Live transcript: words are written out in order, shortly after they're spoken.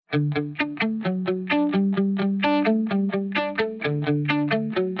Hello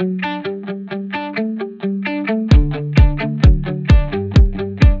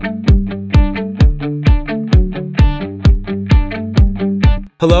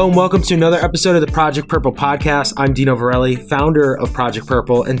and welcome to another episode of the Project Purple podcast. I'm Dino Varelli, founder of Project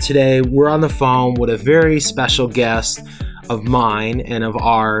Purple, and today we're on the phone with a very special guest of mine and of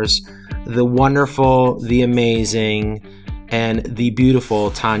ours, the wonderful, the amazing, and the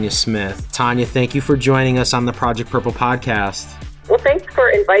beautiful Tanya Smith. Tanya, thank you for joining us on the Project Purple podcast. Well, thanks for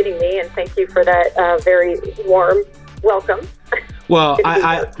inviting me, and thank you for that very warm welcome. Well,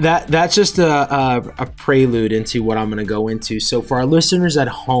 that's just a prelude into what I'm going to go into. So for our listeners at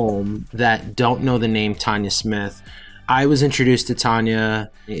home that don't know the name Tanya Smith, I was introduced to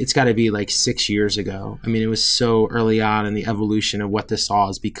Tanya, it's got to be like 6 years ago. I mean, it was so early on in the evolution of what this all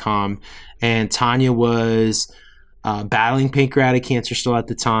has become. And Tanya was battling pancreatic cancer still at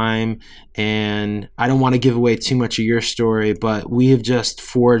the time. And I don't want to give away too much of your story, but we have just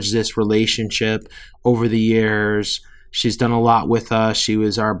forged this relationship over the years. She's done a lot with us. She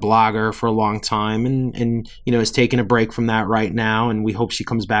was our blogger for a long time and you know, is taking a break from that right now. And we hope she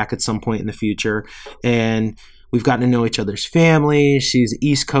comes back at some point in the future. And we've gotten to know each other's families. She's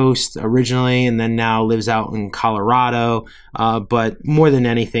East Coast originally and then now lives out in Colorado. But more than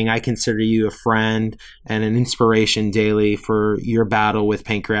anything, I consider you a friend and an inspiration daily for your battle with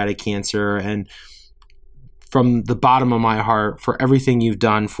pancreatic cancer. And from the bottom of my heart, for everything you've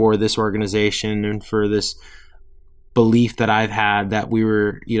done for this organization and for this belief that I've had that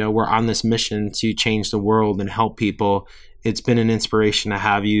we're on this mission to change the world and help people. It's been an inspiration to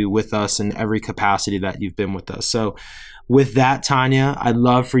have you with us in every capacity that you've been with us. So with that, Tanya, I'd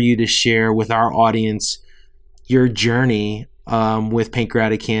love for you to share with our audience your journey with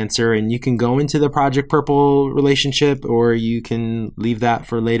pancreatic cancer, and you can go into the Project Purple relationship or you can leave that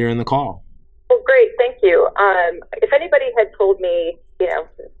for later in the call. Well, great. Thank you. If anybody had told me,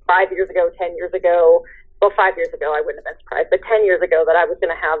 5 years ago, 10 years ago, well, 5 years ago, I wouldn't have been surprised, but 10 years ago that I was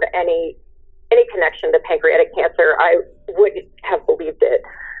going to have any connection to pancreatic cancer, I wouldn't have believed it.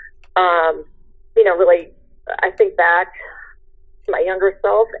 Really, I think back to my younger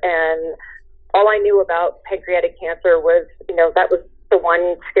self, and all I knew about pancreatic cancer was, that was the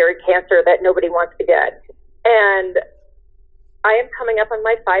one scary cancer that nobody wants to get. And I am coming up on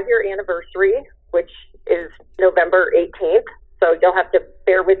my 5-year anniversary, which is November 18th. So you'll have to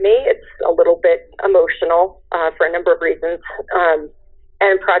bear with me. It's a little bit emotional for a number of reasons.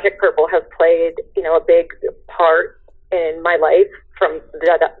 And Project Purple has played, a big part in my life from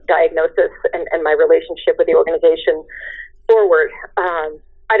the diagnosis and my relationship with the organization forward. I'll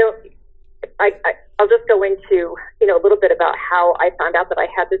just go into, a little bit about how I found out that I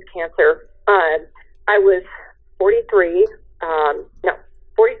had this cancer. I was 44,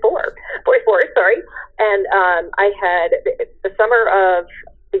 sorry. And I had, the summer of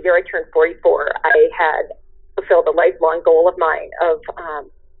the year I turned 44, I had fulfilled a lifelong goal of mine of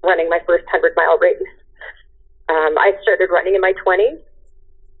running my first 100-mile race. I started running in my 20s,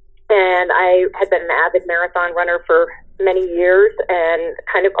 and I had been an avid marathon runner for many years and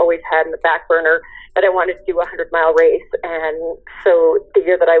kind of always had in the back burner that I wanted to do a 100-mile race. And so the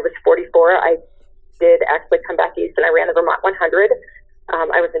year that I was 44, I did actually come back east and I ran the Vermont 100.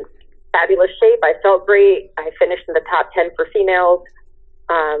 I was in fabulous shape. I felt great. I finished in the top 10 for females,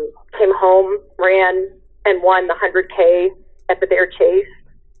 came home, ran and won the 100K at the Bear Chase,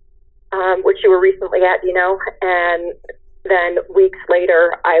 which you were recently at, and then weeks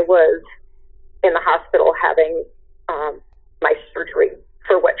later I was in the hospital having my surgery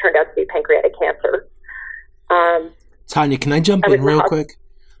for what turned out to be pancreatic cancer. Tanya, can I jump in real quick?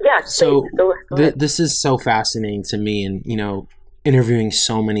 Yeah. So go this is so fascinating to me, and interviewing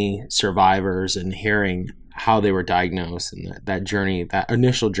so many survivors and hearing how they were diagnosed and that journey, that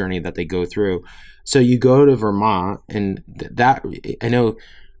initial journey that they go through. So you go to Vermont, and that, I know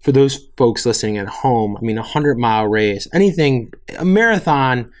for those folks listening at home, I mean, 100-mile race, a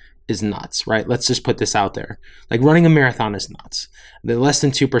marathon is nuts, right? Let's just put this out there. Like, running a marathon is nuts. The less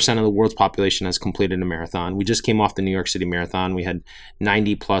than 2% of the world's population has completed a marathon. We just came off the New York City Marathon. We had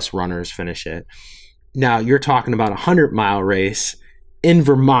 90 plus runners finish it. Now you're talking about a 100-mile race in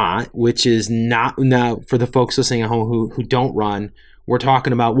Vermont, which is not, now for the folks listening at home who don't run, we're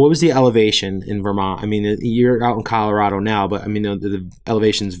talking about, what was the elevation in Vermont? I mean, you're out in Colorado now, but I mean, the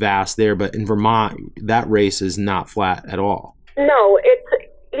elevation's vast there, but in Vermont, that race is not flat at all. No, it's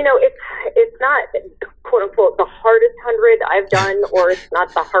not, quote unquote, the hardest 100 I've done, or it's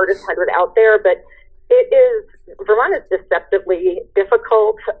not the hardest 100 out there, but It is. Vermont is deceptively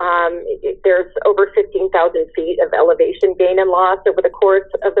difficult. There's over 15,000 feet of elevation gain and loss over the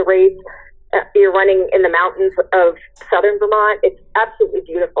course of the race. You're running in the mountains of southern Vermont. It's absolutely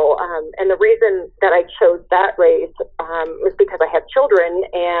beautiful. And the reason that I chose that race was because I have children,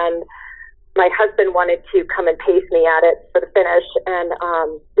 and my husband wanted to come and pace me at it for the finish. And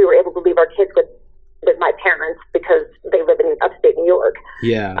we were able to leave our kids with my parents because they live in upstate New York.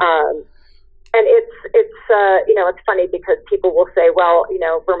 Yeah. And it's it's funny because people will say, well,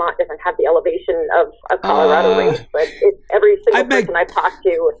 Vermont doesn't have the elevation of a Colorado race, but every single person I've talked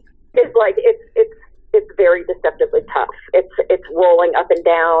to is like, it's very deceptively tough. It's rolling up and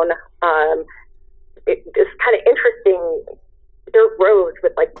down. It's kind of interesting dirt roads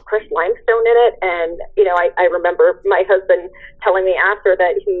with like crushed limestone in it. And, I remember my husband telling me after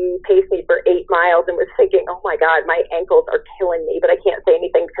that he paced me for 8 miles and was thinking, oh my God, my ankles are killing me, but I can't say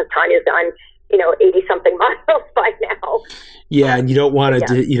anything because Tanya's done 80 something miles by now. Yeah. And you don't want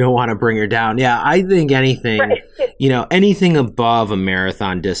to bring her down. Yeah. I think anything, right. Anything above a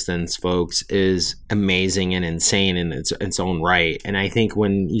marathon distance, folks, is amazing and insane in its own right. And I think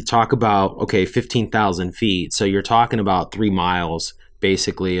when you talk about, 15,000 feet, so you're talking about 3 miles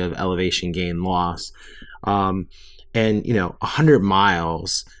basically of elevation gain loss. And 100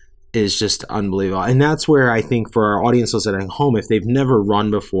 miles is just unbelievable. And that's where I think for our audience listening at home, if they've never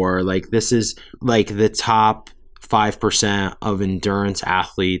run before, like this is like the top 5% of endurance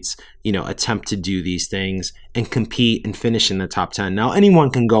athletes, attempt to do these things and compete and finish in the top 10. Now,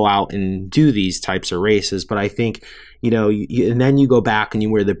 anyone can go out and do these types of races, but I think, and then you go back and you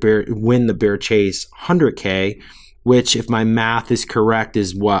win the Bear Chase 100K, which, if my math is correct,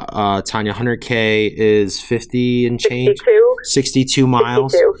 is what, Tanya, 100K is 50 and change? 62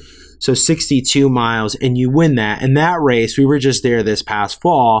 miles. 62. So 62 miles, and you win that. And that race, we were just there this past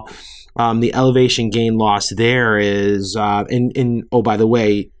fall. The elevation gain loss there is, oh, by the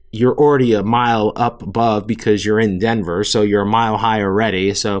way, you're already a mile up above because you're in Denver, so you're a mile high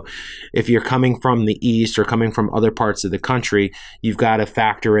already. So if you're coming from the east or coming from other parts of the country, you've got to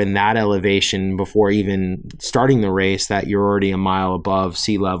factor in that elevation before even starting the race, that you're already a mile above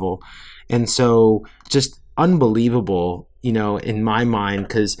sea level. And so just unbelievable, in my mind,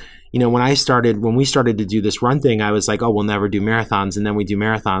 because when we started to do this run thing, I was like, oh, we'll never do marathons. And then we do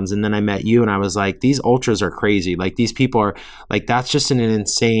marathons. And then I met you and I was like, these ultras are crazy. Like, these people are like, that's just an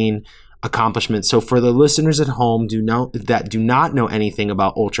insane accomplishment. So for the listeners at home that do not know anything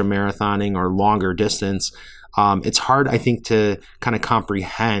about ultra marathoning or longer distance, it's hard, I think, to kind of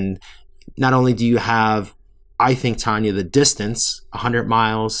comprehend. Not only do you have, I think, Tanya, the distance, 100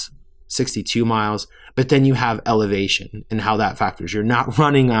 miles, 62 miles, but then you have elevation and how that factors. You're not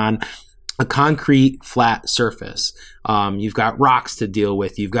running on a concrete flat surface. You've got rocks to deal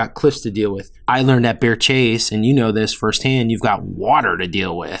with. You've got cliffs to deal with. I learned at Bear Chase, and you know this firsthand, you've got water to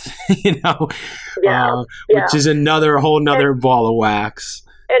deal with, which is another whole nother ball of wax.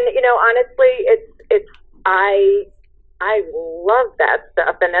 And, honestly, I love that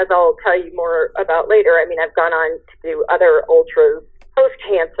stuff. And as I'll tell you more about later, I mean, I've gone on to do other ultras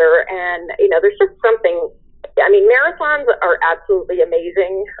post-cancer, and there's just something. I mean, marathons are absolutely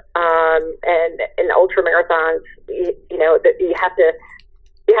amazing, and in ultra marathons, you have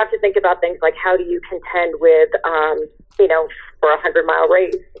to think about things like, how do you contend with for a 100-mile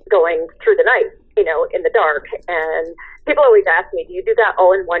race going through the night, in the dark. And people always ask me, do you do that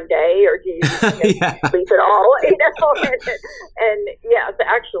all in one day, or do you sleep at all? And yes,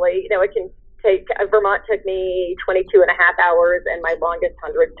 actually, it can take. Vermont took me 22 and a half hours, and my longest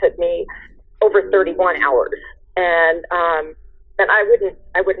 100 took me over 31 hours. And I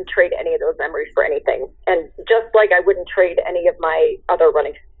wouldn't trade any of those memories for anything. And just like I wouldn't trade any of my other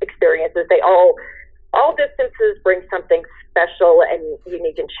running experiences, they all distances bring something special and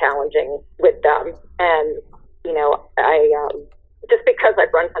unique and challenging with them. And I just because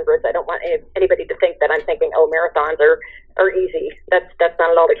I've run hundreds, I don't want anybody to think that I'm thinking, oh, marathons are easy. That's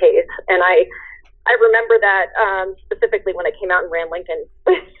not at all the case. And I remember that specifically when I came out and ran Lincoln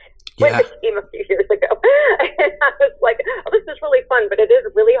with the team a few years ago. And I was like, oh, this is really fun, but it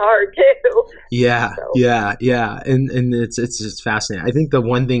is really hard too. Yeah, so. Yeah. And it's just fascinating. I think the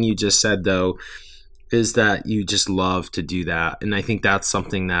one thing you just said, though, is that you just love to do that. And I think that's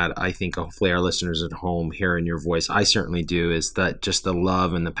something that I think hopefully our listeners at home hear in your voice. I certainly do, is that just the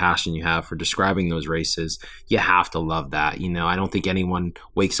love and the passion you have for describing those races. You have to love that. I don't think anyone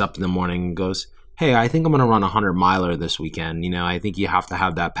wakes up in the morning and goes, hey, I think I'm going to run a 100-miler this weekend. I think you have to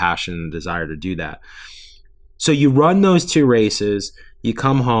have that passion and desire to do that. So you run those two races, you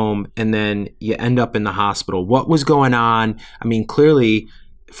come home, and then you end up in the hospital. What was going on? I mean, clearly,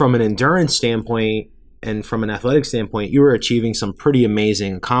 from an endurance standpoint, and from an athletic standpoint, you were achieving some pretty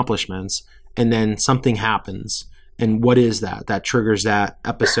amazing accomplishments, and then something happens. And what is that triggers that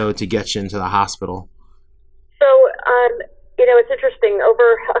episode to get you into the hospital? So, it's interesting.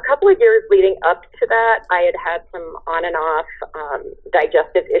 Over a couple of years leading up to that, I had some on and off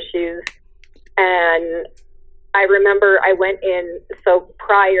digestive issues. And I remember I went in, so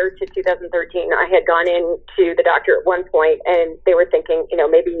prior to 2013, I had gone in to the doctor at one point, and they were thinking,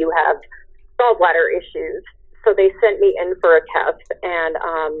 maybe you have gallbladder issues. So they sent me in for a test, and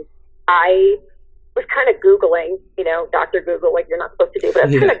I was kind of Googling, Dr. Google, like you're not supposed to do, but I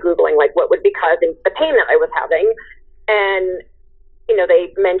was kind of Googling, like, what would be causing the pain that I was having. And,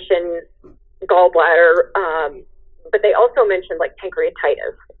 they mentioned gallbladder, but they also mentioned, like,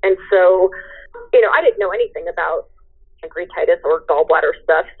 pancreatitis. And so, I didn't know anything about pancreatitis or gallbladder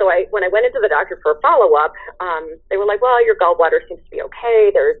stuff. So when I went into the doctor for a follow-up, they were like, well, your gallbladder seems to be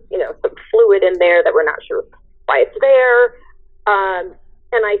okay. There's, some fluid in there that we're not sure why it's there.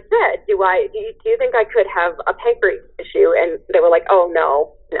 And I said, do you think I could have a pancreas issue? And they were like, oh,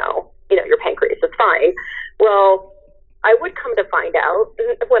 no, your pancreas is fine. Well, I would come to find out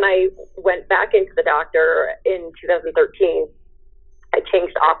when I went back into the doctor in 2013, I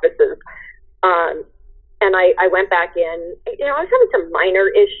changed offices. And I went back in, I was having some minor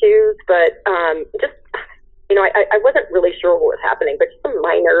issues, but just, I wasn't really sure what was happening, but just some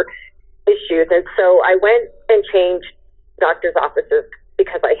minor issues. And so I went and changed doctor's offices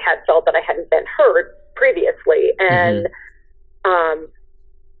because I had felt that I hadn't been heard previously. And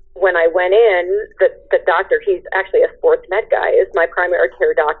when I went in, the doctor, he's actually a sports med guy, is my primary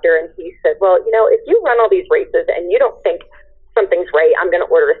care doctor. And he said, well, if you run all these races and you don't think something's right, I'm going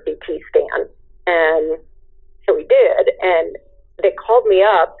to order a CT scan. And so we did. And they called me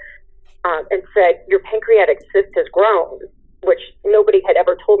up and said, your pancreatic cyst has grown, which nobody had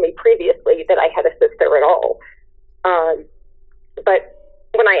ever told me previously that I had a cyst there at all. But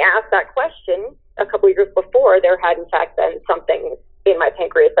when I asked that question a couple of years before, there had in fact been something in my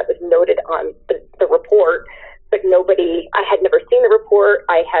pancreas that was noted on the report, but I had never seen the report.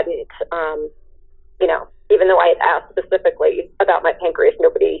 I hadn't, even though I had asked specifically about my pancreas,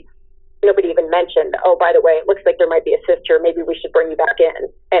 nobody even mentioned, oh, by the way, it looks like there might be a cyst here. Maybe we should bring you back in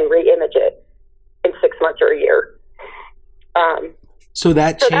and re-image it in 6 months or a year. So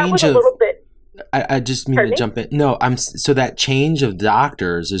that change that was a little bit. I just mean to jump in. No, so that change of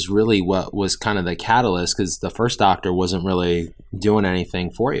doctors is really what was kind of the catalyst, because the first doctor wasn't really doing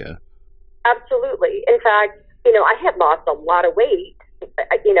anything for you. Absolutely. In fact, I had lost a lot of weight.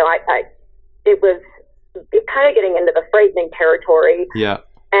 It was kind of getting into the frightening territory. Yeah.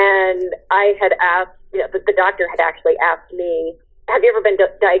 And I had asked, the doctor had actually asked me, have you ever been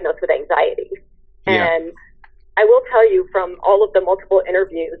diagnosed with anxiety? Yeah. And I will tell you from all of the multiple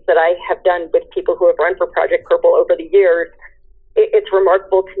interviews that I have done with people who have run for Project Purple over the years, it's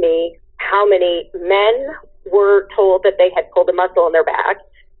remarkable to me how many men were told that they had pulled a muscle in their back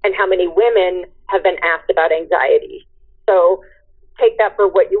and how many women have been asked about anxiety. So take that for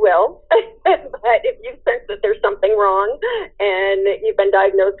what you will. But if you sense that there's something wrong and you've been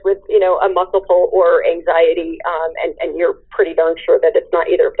diagnosed with, a muscle pull or anxiety, and you're pretty darn sure that it's not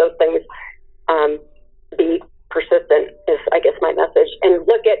either of those things, be persistent is, I guess, my message. And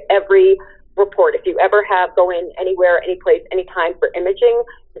look at every report. If you ever go in anywhere, any place, anytime for imaging,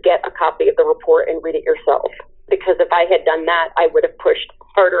 get a copy of the report and read it yourself. Because if I had done that, I would have pushed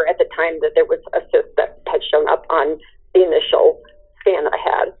harder at the time that there was a cyst that had shown up on the initial scan that I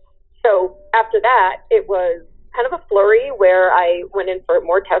had. So after that, it was kind of a flurry where I went in for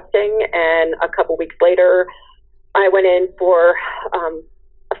more testing, and a couple weeks later, I went in for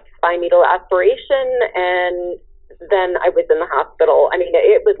a fine needle aspiration, and then I was in the hospital. I mean,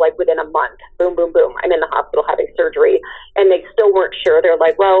 it was like within a month, boom, boom, boom, I'm in the hospital having surgery, and they still weren't sure. They're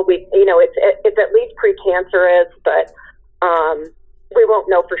like, well, it's at least precancerous, but we won't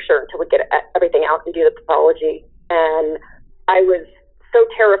know for sure until we get everything out and do the pathology. And I was so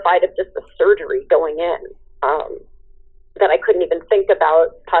terrified of just the surgery going in that I couldn't even think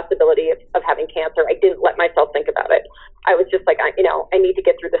about possibility of having cancer. I didn't let myself think about it. I was just like, I need to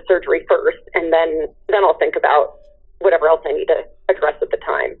get through the surgery first, and then I'll think about whatever else I need to address at the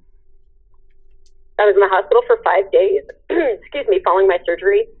time. I was in the hospital for 5 days, following my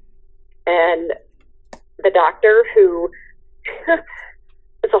surgery. And the doctor, who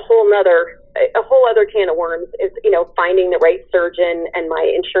it's a whole other can of worms, is, finding the right surgeon. And my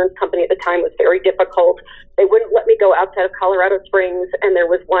insurance company at the time was very difficult. They wouldn't let me go outside of Colorado Springs. And there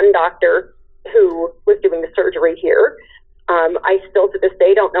was one doctor who was doing the surgery here. I still to this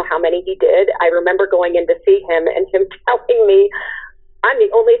day don't know how many he did. I remember going in to see him and him telling me, I'm the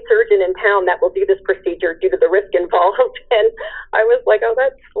only surgeon in town that will do this procedure due to the risk involved. And I was like, oh,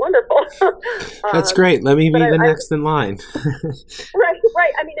 that's wonderful. That's great. Let me be the next in line.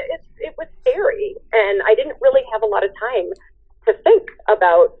 Right. I mean, it was scary, and I didn't really have a lot of time to think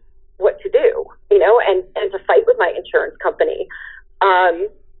about what to do, and to fight with my insurance company.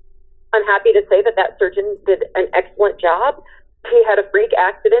 I'm happy to say that surgeon did an excellent job. He had a freak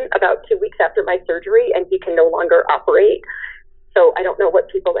accident about 2 weeks after my surgery, and he can no longer operate. So I don't know what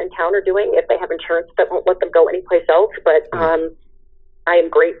people in town are doing if they have insurance that won't let them go anyplace else. But I am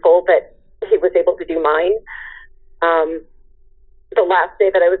grateful that he was able to do mine. The last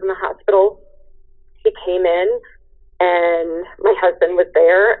day that I was in the hospital, he came in, and my husband was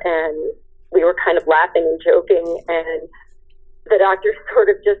there, and we were kind of laughing and joking, and the doctor sort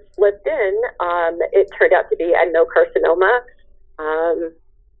of just slipped in. It turned out to be adenocarcinoma.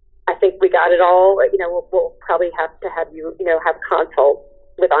 I think we got it all. We'll probably have to have you, have consult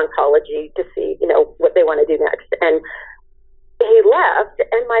with oncology to see, what they want to do next. And he left,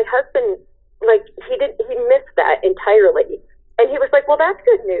 and my husband, he missed that entirely. And he was like, well, that's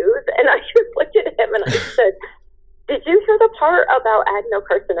good news. And I just looked at him and I said, did you hear the part about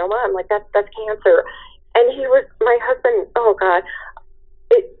adenocarcinoma? I'm like, that's cancer. And he was, my husband, oh God,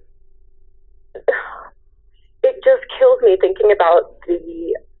 it just kills me thinking about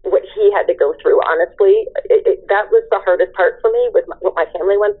what he had to go through, honestly. That was the hardest part for me, with what my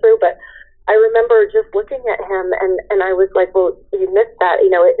family went through. But I remember just looking at him, and I was like, well, you missed that.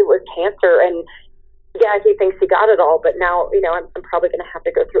 It was cancer. And yeah, he thinks he got it all, but now, I'm probably going to have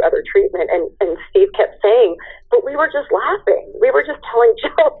to go through other treatment. And Steve kept saying, but we were just laughing. We were just telling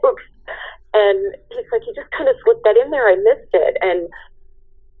jokes. And he's like, you just kind of slipped that in there. I missed it. And,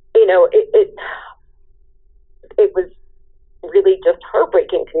 it was really just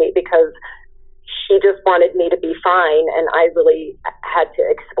heartbreaking to me, because she just wanted me to be fine. And I really had to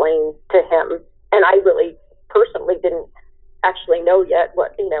explain to him. And I really personally didn't actually know yet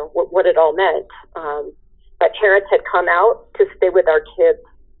what it all meant. My parents had come out to stay with our kids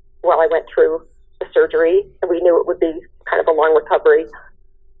while I went through the surgery, and we knew it would be kind of a long recovery.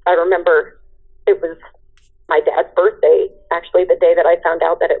 I remember it was my dad's birthday, actually, the day that I found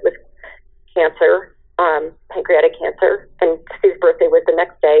out that it was cancer, pancreatic cancer, and Steve's birthday was the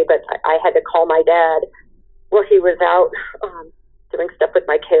next day, but I had to call my dad while he was out doing stuff with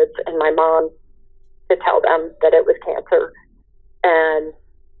my kids and my mom to tell them that it was cancer. And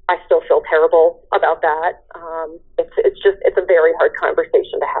I still feel terrible about that. It's a very hard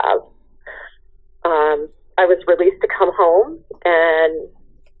conversation to have. I was released to come home, and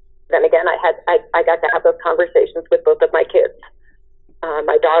then again, I got to have those conversations with both of my kids.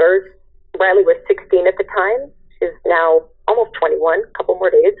 My daughters, Riley was 16 at the time. She's now almost 21, a couple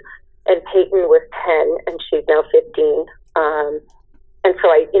more days. And Peyton was 10, and she's now 15. And so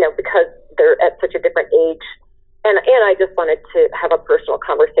because they're at such a different age, and I just wanted to have a personal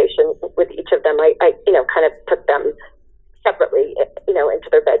conversation with each of them. I kind of took them separately, into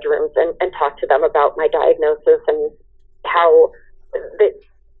their bedrooms and talked to them about my diagnosis and how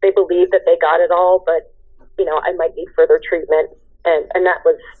they believe that they got it all, but, I might need further treatment. And that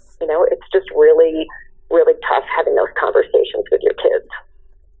was, it's just really, really tough having those conversations with your kids.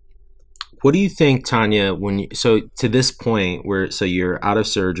 What do you think, Tanya, so to this point so you're out of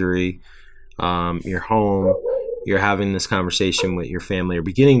surgery, you're home, you're having this conversation with your family, or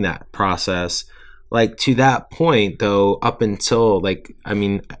beginning that process, to that point though, up until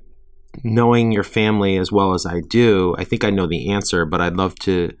knowing your family as well as I do, I think I know the answer, but I'd love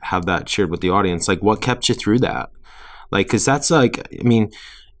to have that shared with the audience. What kept you through that? Cause that's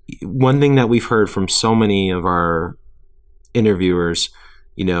one thing that we've heard from so many of our interviewers,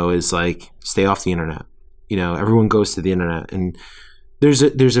 is stay off the internet. Everyone goes to the internet, and there's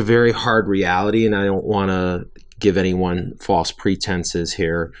a very hard reality, and I don't want to give anyone false pretenses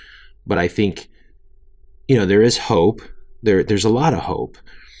here, but I think, there is hope. There's a lot of hope,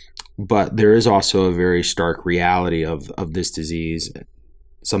 but there is also a very stark reality of this disease,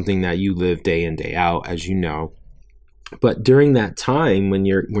 something that you live day in, day out, as you know. But during that time, when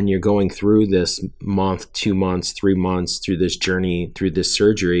you're going through this month, 2 months, 3 months, through this journey, through this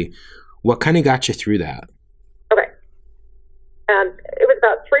surgery, what kind of got you through that? Okay. It was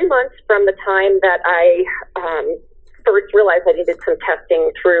about 3 months from the time that I first realized I needed some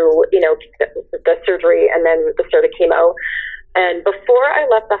testing through, the surgery and then the start of chemo. And before I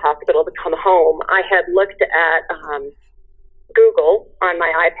left the hospital to come home, I had looked at Google on my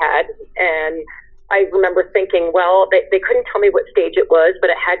iPad, and I remember thinking, well, they couldn't tell me what stage it was, but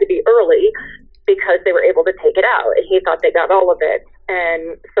it had to be early because they were able to take it out. And he thought they got all of it.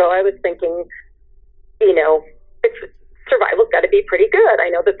 And so I was thinking, it's survival's got to be pretty good. I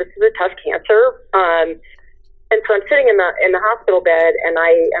know that this is a tough cancer. And so I'm sitting in the hospital bed, and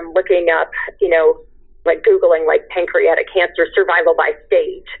I am looking up, like Googling like pancreatic cancer survival by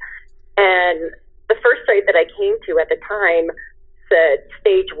stage. And the first site that I came to at the time said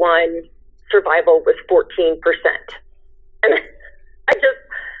stage 1 survival was 14%. And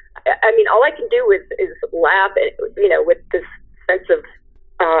all I can do is laugh at, with this sense of,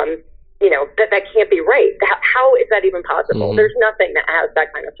 that can't be right. How is that even possible? Mm-hmm. There's nothing that has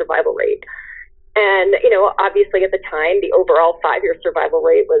that kind of survival rate. And, obviously at the time, the overall 5-year survival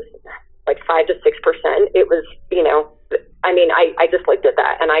rate was like 5 to 6%. It was, I just looked at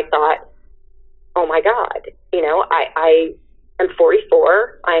that and I thought, oh my God, I am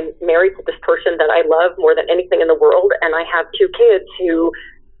 44. I'm married to this person that I love more than anything in the world. And I have 2 kids who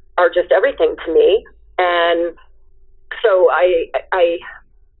are just everything to me. And so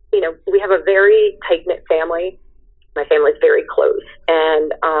we have a very tight-knit family. My family's very close.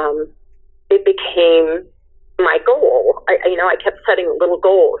 And, it became my goal. I kept setting little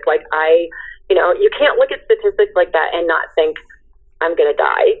goals. Like you can't look at statistics like that and not think I'm going to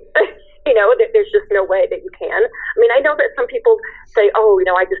die. There's just no way that you can. I know that some people say, oh,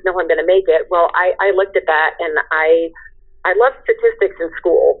 I just know I'm going to make it. Well, I looked at that and I love statistics in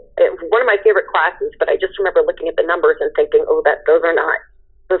school. It was one of my favorite classes, but I just remember looking at the numbers and thinking, oh, those are not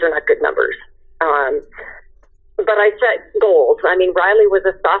good numbers. But I set goals. Riley was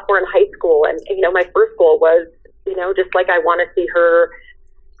a sophomore in high school, and my first goal was, just like I want to see her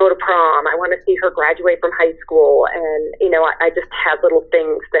go to prom. I want to see her graduate from high school, and I just had little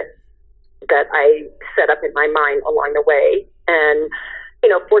things that I set up in my mind along the way. And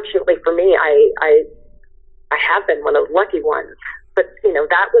fortunately for me, I have been one of the lucky ones. But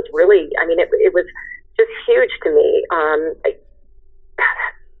that was really, it was just huge to me.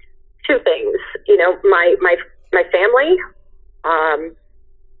 2 things, my family.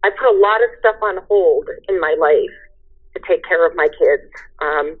 I put a lot of stuff on hold in my life to take care of my kids.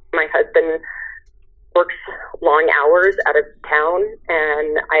 My husband works long hours out of town,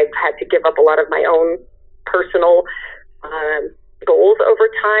 and I've had to give up a lot of my own personal goals over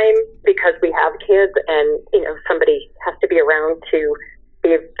time because we have kids, and somebody has to be around to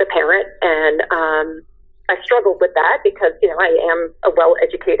be the parent. And I struggled with that because I am a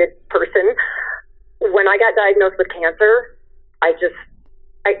well-educated person. When I got diagnosed with cancer,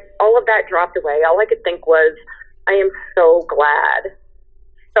 all of that dropped away. All I could think was, I am so glad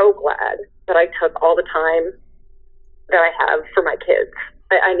that I took all the time that I have for my kids.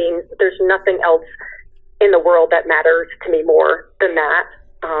 There's nothing else in the world that matters to me more than that.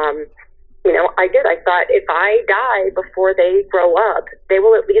 I thought if I die before they grow up, they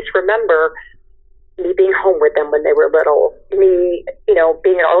will at least remember me being home with them when they were little, me,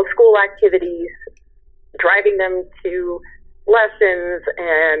 being at all school activities, driving them to lessons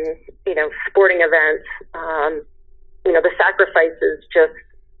and, sporting events. The sacrifices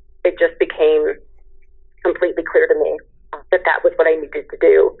just became completely clear to me that was what I needed to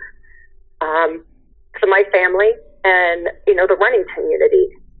do. So my family and, the running community,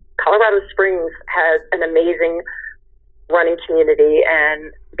 Colorado Springs has an amazing running community,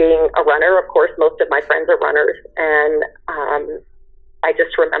 and being a runner, of course, most of my friends are runners. And, I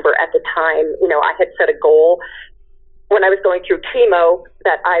just remember at the time, I had set a goal when I was going through chemo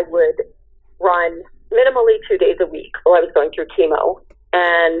that I would run minimally 2 days a week while I was going through chemo.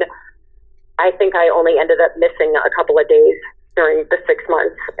 And I think I only ended up missing a couple of days during the 6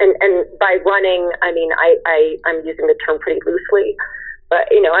 months. And by running, I'm using the term pretty loosely, but,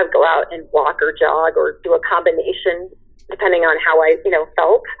 I would go out and walk or jog or do a combination depending on how I,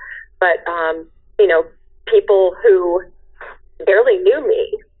 felt. But, people who barely knew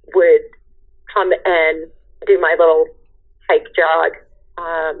me would come and do my little hike jog,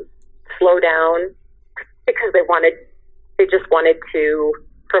 slow down because they just wanted to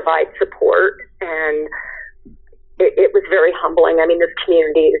provide support. And it was very humbling. This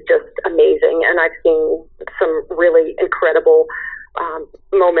community is just amazing. And I've seen some really incredible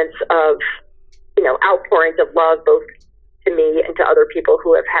moments of, outpourings of love, both to me and to other people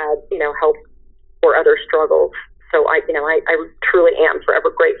who have had, help or other struggles. So I truly am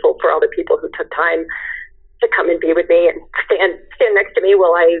forever grateful for all the people who took time to come and be with me and stand next to me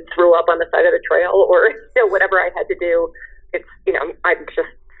while I threw up on the side of the trail or, whatever I had to do. It's, I'm just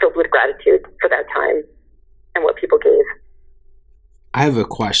filled with gratitude for that time and what people gave. I have a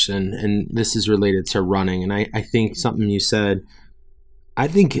question, and this is related to running. And I think something you said, I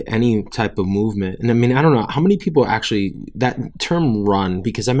think any type of movement, and I don't know how many people actually, that term run,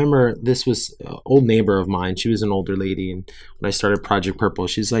 because I remember this was an old neighbor of mine. She was an older lady. And when I started Project Purple,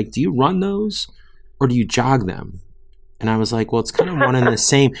 she's like, do you run those or do you jog them? And I was like, well, it's kind of one and the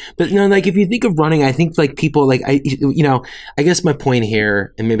same. But like if you think of running, I think like people like I guess my point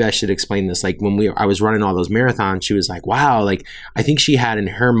here, and maybe I should explain this. Like when I was running all those marathons, she was like, wow, like I think she had in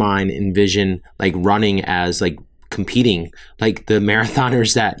her mind envisioned like running as like competing, like the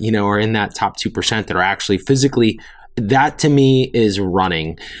marathoners that are in that top 2% that are actually physically. That to me is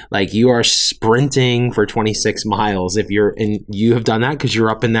running. Like you are sprinting for 26 miles and you have done that because you're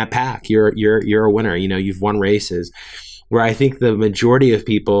up in that pack. You're a winner. You've won races. Where I think the majority of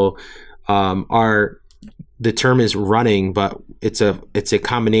people the term is running, but it's a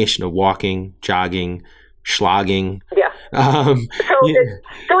combination of walking, jogging, slogging. Yeah.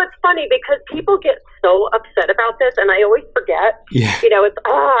 So it's funny because people get so upset about this, and I always forget. Yeah. It's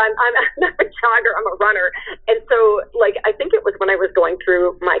I'm not a jogger, I'm a runner, and so like I think it was when I was going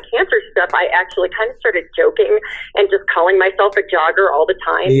through my cancer stuff, I actually kind of started joking and just calling myself a jogger all the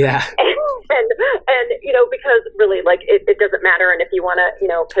time. Yeah. And because really like it doesn't matter, and if you want to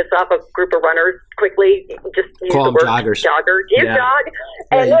piss off a group of runners quickly, just use call the word joggers. Jogger. Do you jog?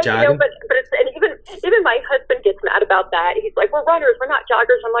 And then, but it's, and even my husband gets mad about that. He's like, we're runners, we're not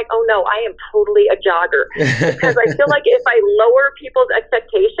joggers. I'm like, oh no, I am totally a jogger because I feel like if I lower people's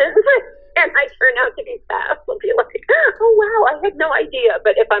expectations and I turn out to be fast, they'll be like, oh wow, I had no idea.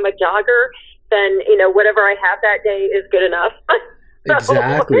 But if I'm a jogger, then whatever I have that day is good enough.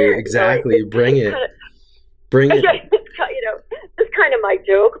 Exactly. Bring it. It's kind of my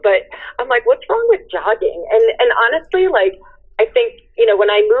joke, but I'm like, what's wrong with jogging? And honestly, like, I think, when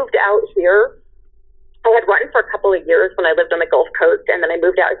I moved out here, I had run for a couple of years when I lived on the Gulf Coast, and then I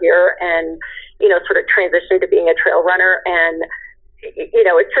moved out here and, sort of transitioned to being a trail runner. And,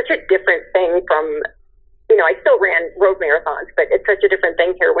 it's such a different thing from, I still ran road marathons, but it's such a different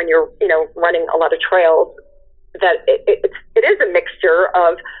thing here when you're, running a lot of trails that it is a mixture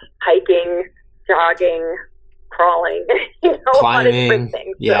of hiking, jogging, crawling, climbing,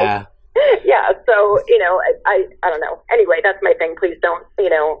 things. yeah. So, yeah. So, I don't know. Anyway, that's my thing. Please don't,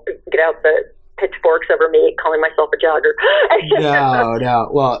 get out the pitchforks over me calling myself a jogger. No.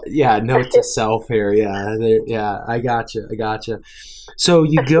 Well, yeah, note to self here. Yeah. I gotcha. So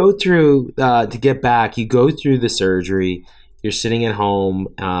you go through, to get back, you go through the surgery, you're sitting at home,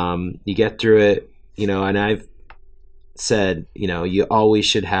 you get through it, and I've said, you always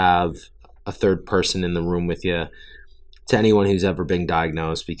should have a third person in the room with you to anyone who's ever been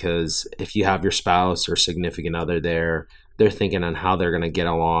diagnosed, because if you have your spouse or significant other there, they're thinking on how they're going to get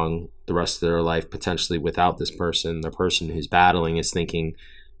along the rest of their life potentially without this person. The person who's battling is thinking,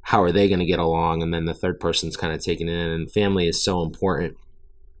 how are they going to get along? And then the third person's kind of taken in, and family is so important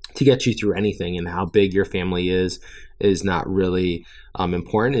to get you through anything, and how big your family is not really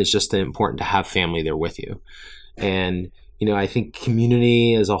important. It's just important to have family there with you. And, I think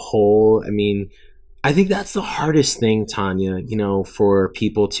community as a whole, I think that's the hardest thing, Tanya, for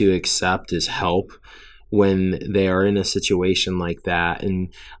people to accept is help when they are in a situation like that.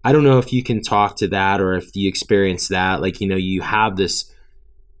 And I don't know if you can talk to that or if you experience that, like, you have this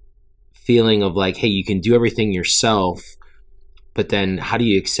feeling of like, hey, you can do everything yourself, but then how do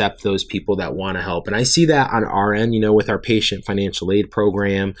you accept those people that want to help? And I see that on our end, with our patient financial aid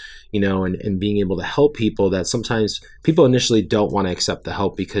program, and being able to help people, that sometimes people initially don't want to accept the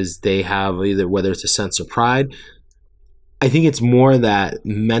help because they have whether it's a sense of pride. I think it's more that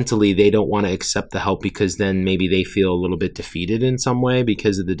mentally they don't want to accept the help because then maybe they feel a little bit defeated in some way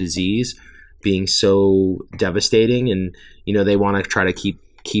because of the disease being so devastating. And, they want to try to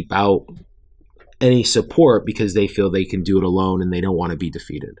keep out any support because they feel they can do it alone and they don't want to be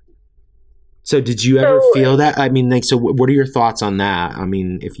defeated. So did you ever feel that? So what are your thoughts on that?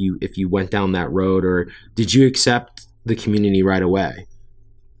 If you went down that road, or did you accept the community right away?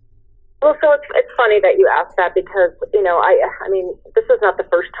 Well, so it's funny that you asked that because, this is not the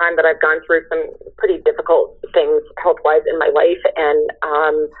first time that I've gone through some pretty difficult things health-wise in my life. And,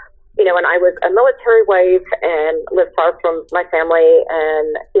 and I was a military wife and lived far from my family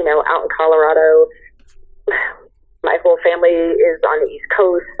and, out in Colorado. My whole family is on the East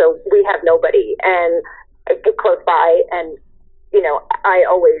Coast, so we have nobody. And I get close by and, I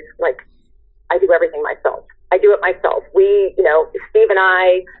always, I do everything myself. I do it myself. We, Steve and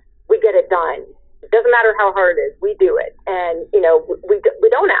I, we get it done. It doesn't matter how hard it is. We do it. And, we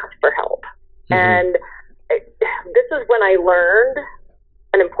don't ask for help. Mm-hmm. And this is when I learned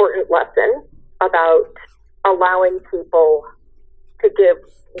an important lesson about allowing people to give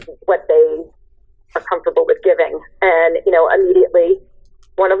what they are comfortable with giving. And, immediately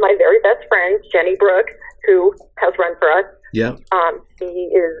one of my very best friends, Jenny Brooks, who has run for us. Yeah. She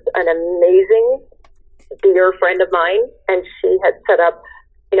is an amazing, dear friend of mine. And she had set up,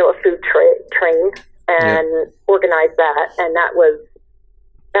 a food train and organized recognize that, and that was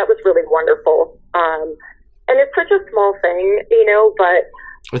really wonderful. And it's such a small thing, but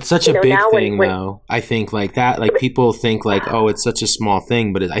it's such a big thing, though. I think like that, like people think like, oh, it's such a small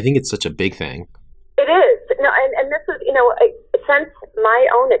thing, but I think it's such a big thing. It is. No, and this is, since my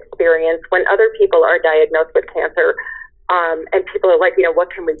own experience, when other people are diagnosed with cancer, and people are like,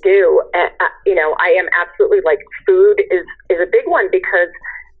 what can we do? And, I am absolutely like, food is a big one because,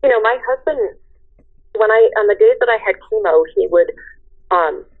 my husband, on the days that I had chemo, he would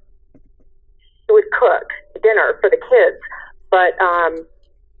cook dinner for the kids, but,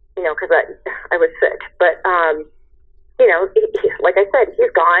 because I was sick, but, like I said,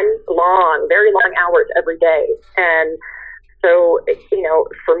 he's gone very long hours every day. And so,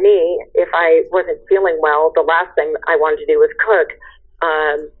 for me, if I wasn't feeling well, the last thing I wanted to do was cook.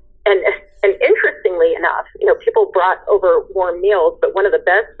 And interestingly enough, people brought over warm meals, but one of the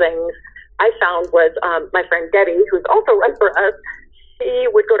best things I found was my friend Debbie, who's also run for us, she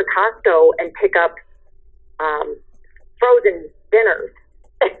would go to Costco and pick up frozen dinners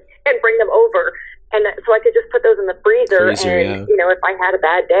and bring them over. And so I could just put those in the freezer and, if I had a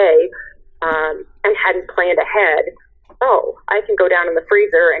bad day and hadn't planned ahead, I can go down in the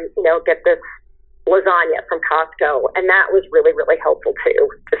freezer and, get this lasagna from Costco. And that was really, really helpful too.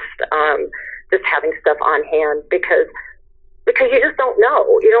 Just having stuff on hand because you just don't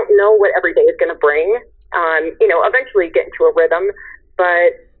know. You don't know what every day is going to bring. Eventually you get into a rhythm,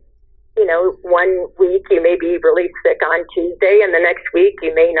 but 1 week you may be really sick on Tuesday, and the next week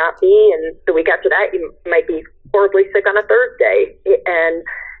you may not be, and the week after that you might be horribly sick on a Thursday, and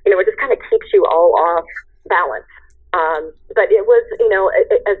it just kind of keeps you all off balance. But it was,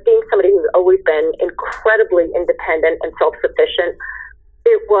 as being somebody who's always been incredibly independent and self-sufficient,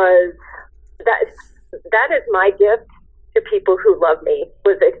 it was that is my gift to people who love me,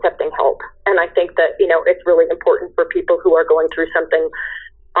 was accepting help. And I think that it's really important for people who are going through something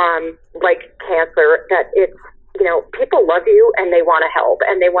like cancer, that it's, people love you and they want to help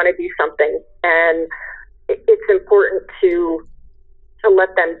and they want to do something. And it's important to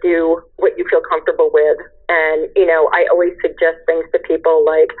let them do what you feel comfortable with. And, I always suggest things to people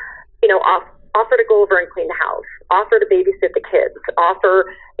like, offer to go over and clean the house, offer to babysit the kids, offer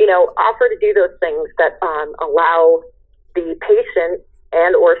to do those things that allow the patient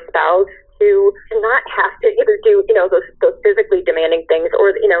and or spouse to not have to either do, those physically demanding things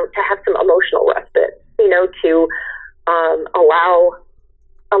or, to have some emotional respite, to allow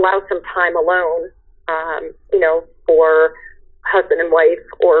some time alone, for husband and wife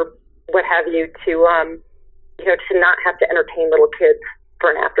or what have you to not have to entertain little kids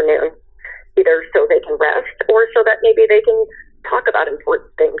for an afternoon, either so they can rest or so that maybe they can talk about important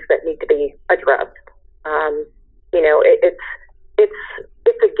things that need to be addressed.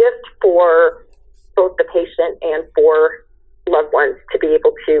 It's a gift for both the patient and for loved ones to be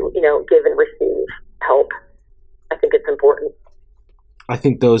able to, give and receive help. I think it's important. I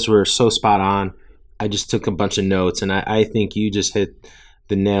think those were so spot on. I just took a bunch of notes, and I think you just hit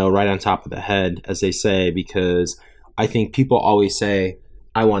the nail right on top of the head, as they say, because I think people always say,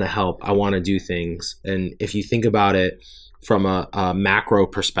 I want to help, I want to do things. And if you think about it from a macro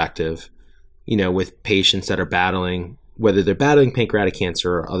perspective, with patients that are battling, whether they're battling pancreatic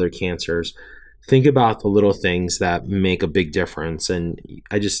cancer or other cancers, think about the little things that make a big difference. And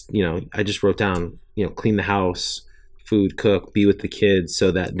I just wrote down, clean the house, food, cook, be with the kids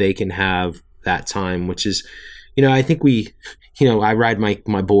so that they can have that time, which is, I think I ride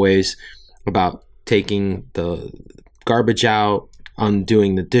my boys about taking the garbage out,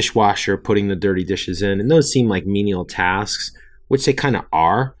 undoing the dishwasher, putting the dirty dishes in. And those seem like menial tasks, which they kind of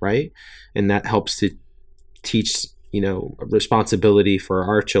are, right? And that helps to teach, responsibility for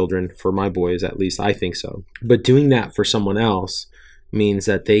our children, for my boys, at least I think so. But doing that for someone else means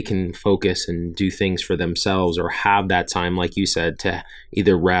that they can focus and do things for themselves or have that time, like you said, to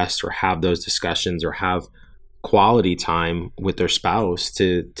either rest or have those discussions or have quality time with their spouse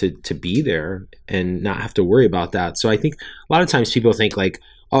to be there and not have to worry about that. So I think a lot of times people think like,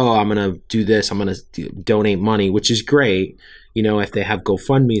 oh, I'm going to do this, I'm going to donate money, which is great, if they have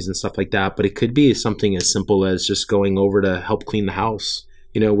GoFundMes and stuff like that, but it could be something as simple as just going over to help clean the house,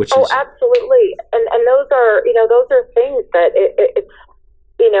 which is... absolutely. And those are things that it's,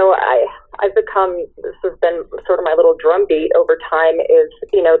 I've become, this has been sort of my little drumbeat over time is,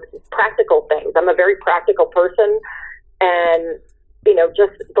 practical things. I'm a very practical person, and,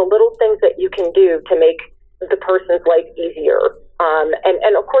 just the little things that you can do to make the person's life easier.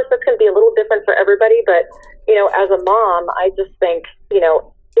 And of course that's going to be a little different for everybody, but, as a mom, I just think,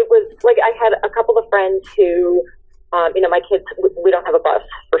 it was like I had a couple of friends who, my kids, we don't have a bus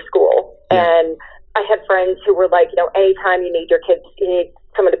for school. Yeah. And I had friends who were like, anytime you need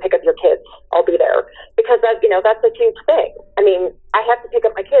someone to pick up your kids, I'll be there, because that's a huge thing. I mean, I have to pick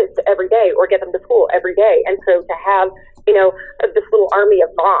up my kids every day or get them to school every day. And so to have, this little army of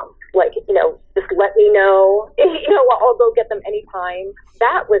moms, like, just let me know, I'll go get them anytime.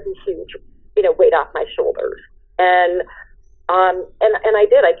 That was a huge, weight off my shoulders. And I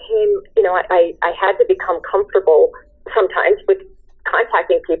did. I came, I had to become comfortable sometimes with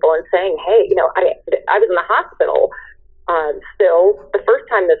contacting people and saying, hey, I was in the hospital still the first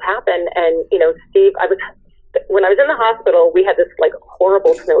time this happened. And, Steve, when I was in the hospital, we had this like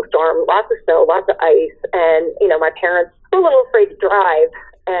horrible snowstorm, lots of snow, lots of ice. And, my parents were a little afraid to drive.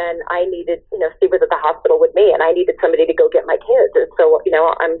 And I needed, Steve was at the hospital with me, and I needed somebody to go get my kids. And so,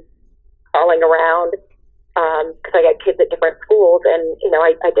 I'm calling around because I got kids at different schools. And,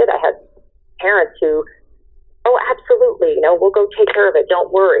 I did. I had parents who, oh, absolutely, we'll go take care of it.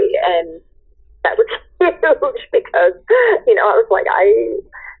 Don't worry. And that was huge because, I was like,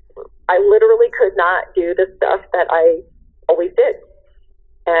 I literally could not do the stuff that I always did.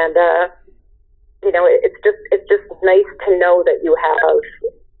 And, it's just nice to know that you have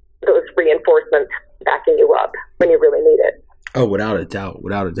those reinforcements backing you up when you really need it. Oh, without a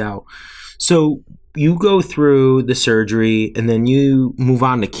doubt. So you go through the surgery and then you move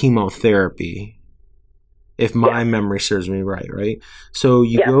on to chemotherapy, if my memory serves me right? So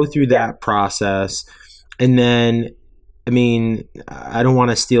you go through that process, and then, I mean, I don't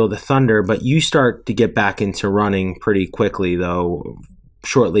want to steal the thunder, but you start to get back into running pretty quickly, though,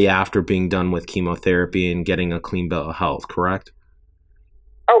 shortly after being done with chemotherapy and getting a clean bill of health, correct?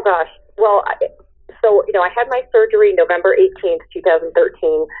 Oh, gosh. Well, I had my surgery November 18th,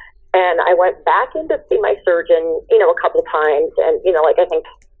 2013, and I went back in to see my surgeon, a couple times, and, I think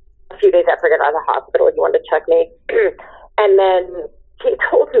a few days after I got out of the hospital, he wanted to check me. And then he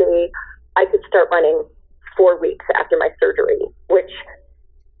told me I could start running 4 weeks after my surgery, which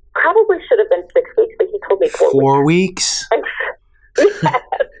probably should have been 6 weeks, but he told me 4 weeks. 4 weeks? Yes.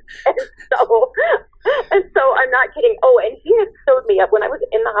 And so I'm not kidding. Oh, and he had sewed me up when I was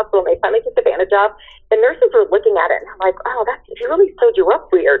in the hospital, and they finally took the bandage off. The nurses were looking at it, and I'm like, oh, he really sewed you up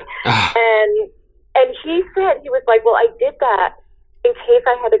weird. And he said, he was like, well, I did that in case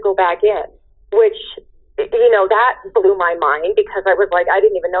I had to go back in, which, that blew my mind, because I was like, I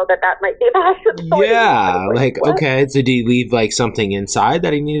didn't even know that might be a possibility. Yeah, okay, so do you leave like something inside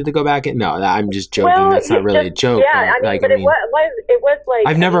that he needed to go back in? No, I'm just joking. Well, that's not really a joke. Yeah, but it was like,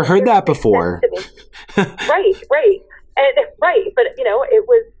 I've never heard that before. Right, and but it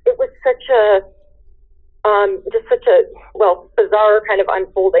was such a just such a bizarre kind of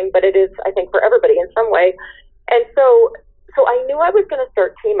unfolding, but it is, I think, for everybody in some way. And so I knew I was going to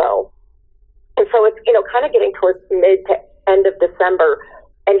start chemo. And so it's, kind of getting towards mid to end of December.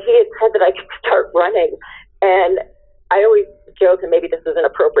 And he had said that I could start running. And I always joke, and maybe this isn't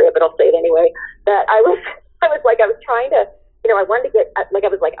appropriate, but I'll say it anyway, that I was trying to, I wanted to get, I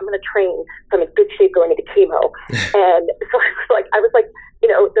was like, I'm going to train so I'm in good shape going into chemo. And so I was like,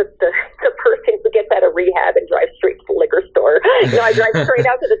 the person who gets out of rehab and drives straight to the liquor store. I drive straight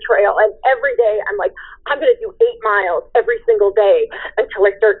out to the trail, and every day I'm like, I'm going to do 8 miles every single day until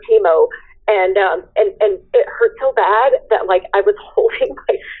I start chemo. And it hurt so bad that like I was holding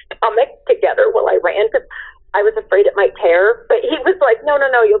my stomach together while I ran, because I was afraid it might tear. But he was like, no,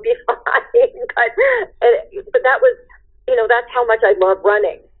 you'll be fine. But that was, that's how much I love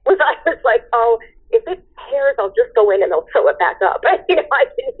running. I was like, oh, if it tears, I'll just go in and they'll sew it back up. He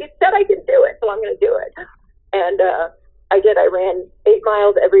said I can do it, so I'm going to do it. And I did. I ran 8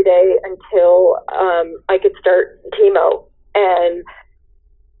 miles every day until I could start chemo. And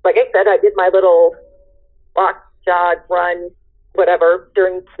like I said, I did my little walk, jog, run, whatever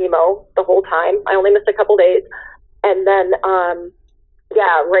during chemo the whole time. I only missed a couple days. And then,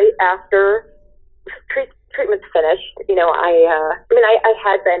 right after treatment's finished, I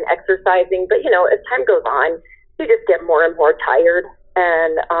had been exercising, but, as time goes on, you just get more and more tired.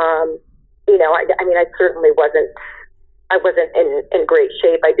 And, I certainly wasn't in great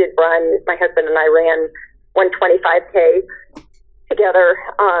shape. I did run, my husband and I ran 125K together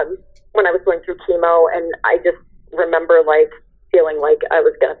when I was going through chemo, and I just remember like feeling like I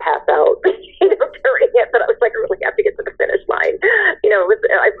was going to pass out, during it. But I was like, I really have to get to the finish line.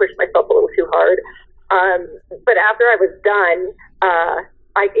 I pushed myself a little too hard. But after I was done,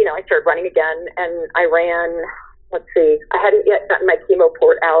 I started running again, and I ran. Let's see, I hadn't yet gotten my chemo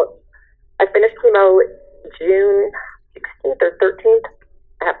port out. I finished chemo June 16th or 13th.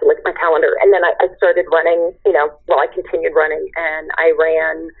 I have to look at my calendar. And then I started running, I continued running, and I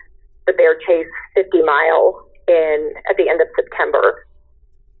ran the Bear Chase 50 mile at the end of September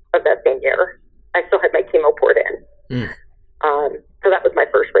of that same year. I still had my chemo poured in. Mm. So that was my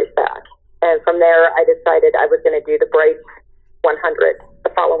first race back. And from there, I decided I was going to do the Bryce 100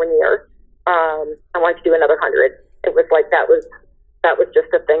 the following year. I wanted to do another 100. It was like that was just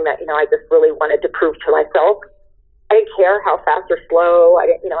a thing that, I just really wanted to prove to myself. I didn't care how fast or slow. I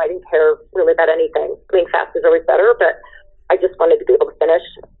didn't care really about anything. I mean, fast is always better, but I just wanted to be able to finish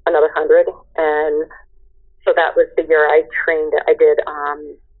another 100. And so that was the year I trained. I did,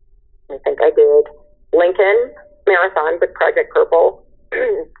 I think I did Lincoln Marathon with Project Purple,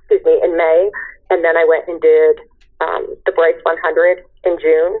 excuse me, in May. And then I went and did the Bryce 100 in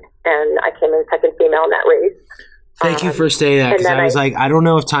June, and I came in second female in that race. Thank you for saying that, because I was like, I don't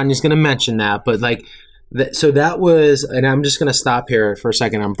know if Tanya's going to mention that, but like, so that was, and I'm just going to stop here for a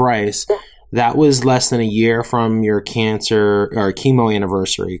second on Bryce. Yeah. That was less than a year from your cancer or chemo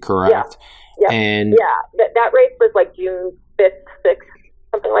anniversary, correct? Yeah. And that race was like June 5th, 6th,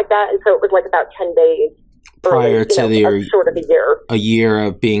 something like that. And so it was like about 10 days prior to short of a year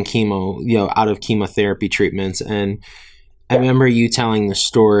of being out of chemotherapy treatments. And I remember you telling the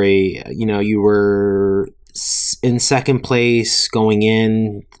story, you were in second place going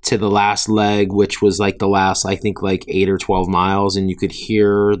in to the last leg, which was like the last, I think, like 8 or 12 miles, and you could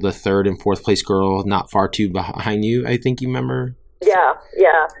hear the third and fourth place girl not far too behind you. I think you remember. Yeah.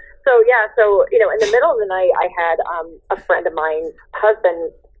 So in the middle of the night, I had a friend of mine's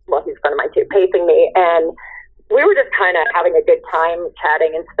husband, well, he's a friend of mine too, pacing me, and we were just kind of having a good time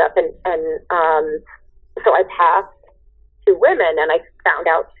chatting and stuff, and so I passed two women, and I found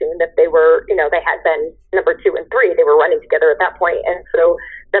out soon that they were, they had been number 2 and 3. They were running together at that point. And so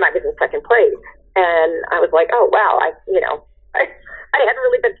then I was in second place, and I was like, oh, wow. I hadn't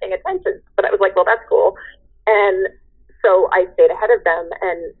really been paying attention, but I was like, well, that's cool. And so I stayed ahead of them,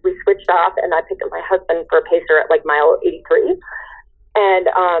 and we switched off, and I picked up my husband for a pacer at like mile 83. And,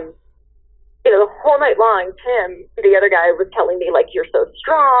 the whole night long, Tim, the other guy, was telling me, like, you're so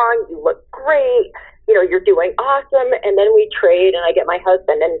strong, you look great, you're doing awesome. And then we trade, and I get my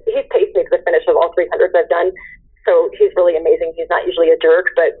husband, and he's paced me to the finish of all 300s I've done. So he's really amazing. He's not usually a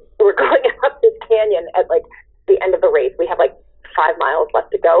jerk, but we're going up this canyon at like the end of the race. We have like 5 miles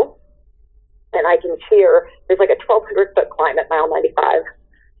left to go. And I can hear, there's like a 1,200 foot climb at mile 95.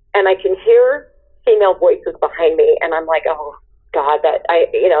 And I can hear female voices behind me. And I'm like, oh God,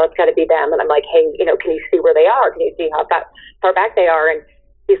 it's got to be them. And I'm like, hey, can you see where they are? Can you see how far back they are? And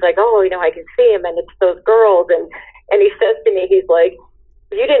he's like, oh, I can see them, and it's those girls. And he says to me, he's like,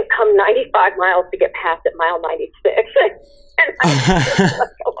 you didn't come 95 miles to get past at mile 96. And I'm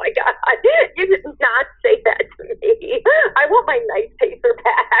like, oh my God, you did not say that to me. I want my nice pacer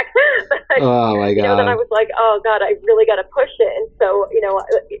back. Oh my God. Then I was like, oh God, I really got to push it. And so,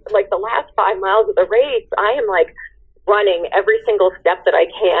 like the last 5 miles of the race, I am like running every single step that I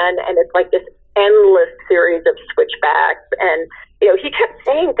can. And it's like this endless series of switchbacks. And, he kept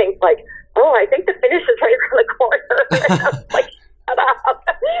saying things like, oh, I think the finish is right around the corner. And I was like, shut up.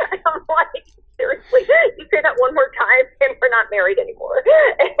 I'm like, seriously, you say that one more time and we're not married anymore.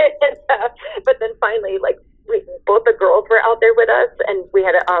 But then finally, like, both the girls were out there with us, and we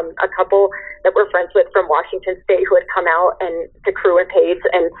had a couple that we're friends with from Washington State who had come out and to crew and pace.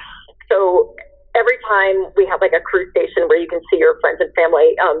 And so every time we have like a crew station where you can see your friends and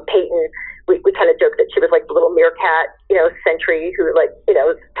family, Peyton, we kind of joked that she was like the little meerkat, sentry who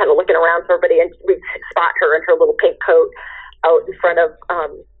was kind of looking around for everybody, and we spot her in her little pink coat out in front of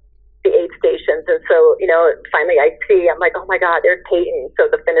the aid stations. And so, finally I'm like, oh my God, there's Peyton. So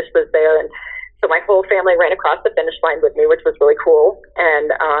the finish was there. And so my whole family ran across the finish line with me, which was really cool.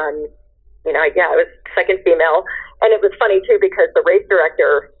 And, I was second female. And it was funny too, because the race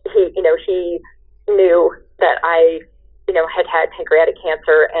director, he knew that I, had pancreatic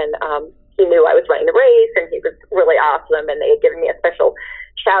cancer, and he knew I was running the race, and he was really awesome. And they had given me a special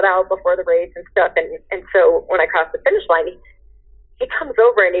shout out before the race and stuff. And so when I crossed the finish line, he comes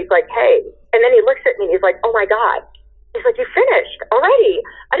over and he's like, hey, and then he looks at me and he's like, oh my God. He's like, you finished already.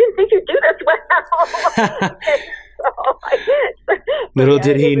 I didn't think you'd do this well. Little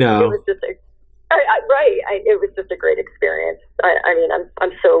did he know. It was just it was just a great experience.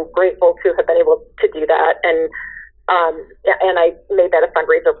 I'm so grateful to have been able to do that. And I made that a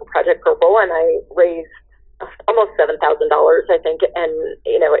fundraiser for Project Purple, and I raised almost $7,000, I think. And,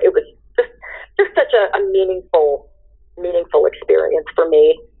 it was just such a meaningful experience for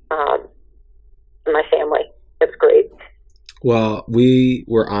me and my family. It's great. Well, we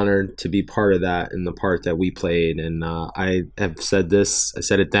were honored to be part of that, and the part that we played. And I have said this, I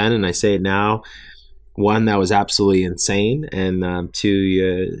said it then, and I say it now. One, that was absolutely insane. And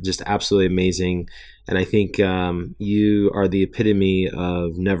two, just absolutely amazing And I think you are the epitome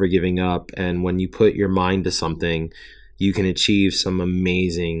of never giving up. And when you put your mind to something, you can achieve some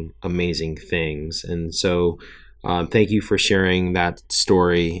amazing, amazing things. And so thank you for sharing that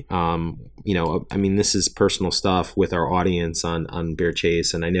story. This is personal stuff with our audience on Bear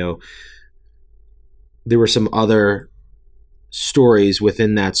Chase. And I know there were some other stories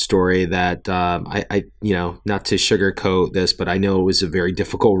within that story that I not to sugarcoat this, but I know it was a very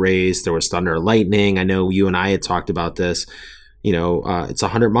difficult race. There was thunder and lightning. I know you and I had talked about this. It's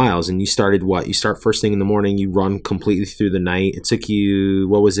 100 miles, and you started what? You start first thing in the morning. You run completely through the night. It took you,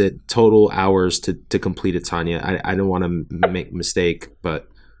 what was it, total hours to complete it, Tanya? I don't want to make a mistake, but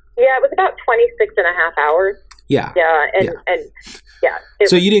yeah, it was about 26 and a half hours. Yeah. Yeah. And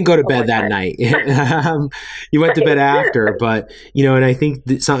so you didn't go to bed that night. You went to bed after, but, and I think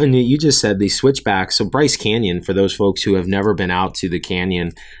that something that you just said, these switchbacks. So Bryce Canyon, for those folks who have never been out to the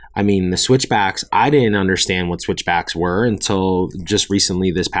canyon, I mean, the switchbacks, I didn't understand what switchbacks were until just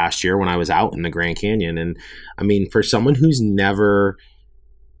recently this past year when I was out in the Grand Canyon. And I mean, for someone who's never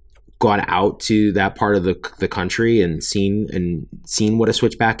gone out to that part of the country and seen what a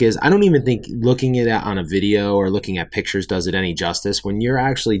switchback is, I don't even think looking at it on a video or looking at pictures does it any justice. When you're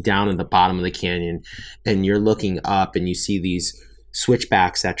actually down at the bottom of the canyon and you're looking up and you see these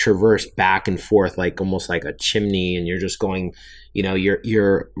switchbacks that traverse back and forth like almost like a chimney, and you're just going,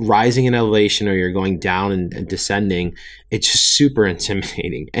 you're rising in elevation or you're going down and descending. It's just super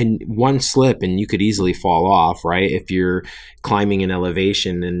intimidating. And one slip and you could easily fall off, right? If you're climbing in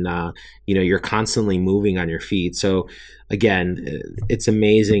elevation and, you're constantly moving on your feet. So again, it's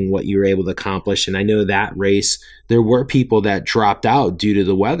amazing what you were able to accomplish. And I know that race, there were people that dropped out due to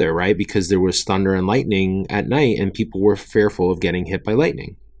the weather, right? Because there was thunder and lightning at night and people were fearful of getting hit by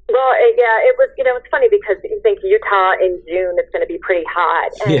lightning. Well, yeah, it was, it's funny because you think Utah in June, it's going to be pretty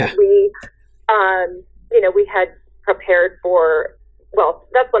hot. And we had prepared for, well,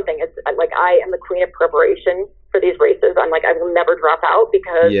 that's one thing. It's like, I am the queen of preparation for these races. I'm like, I will never drop out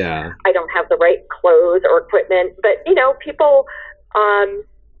because I don't have the right clothes or equipment. But, people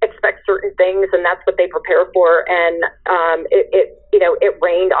expect certain things and that's what they prepare for. And it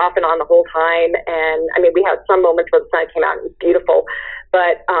rained off and on the whole time. And I mean, we had some moments where the sun came out and it was beautiful.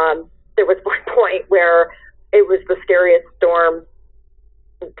 But there was one point where it was the scariest storm.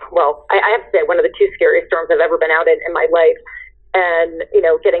 Well, I have to say, one of the two scariest storms I've ever been out in my life. And,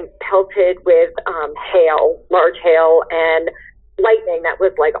 getting pelted with hail, large hail, and lightning that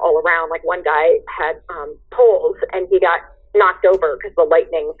was like all around. Like one guy had poles and he got knocked over because the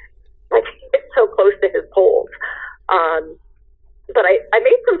lightning like hit so close to his poles. But I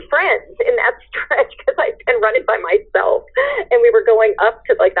made some friends in that stretch because I'd been running by myself, and we were going up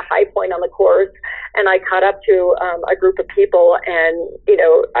to like the high point on the course, and I caught up to a group of people, and it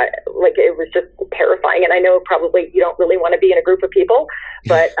was just terrifying. And I know probably you don't really want to be in a group of people,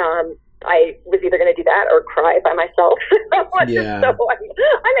 but I was either going to do that or cry by myself. Yeah. So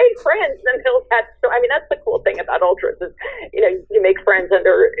I made friends until that. So I mean, that's the cool thing about ultras is you make friends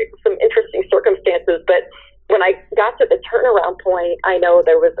under some interesting circumstances, but when I got to the turnaround point, I know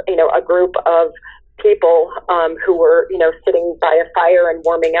there was, a group of people who were, sitting by a fire and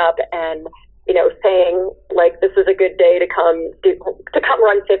warming up and, saying like, this is a good day to come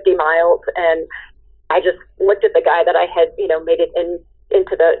run 50 miles. And I just looked at the guy that I had, made it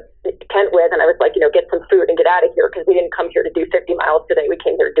into the tent with. And I was like, get some food and get out of here. Cause we didn't come here to do 50 miles today. We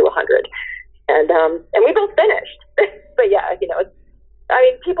came here to do 100. And we both finished. But yeah, you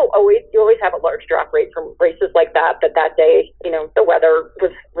always have a large drop rate from races like that. But that day, the weather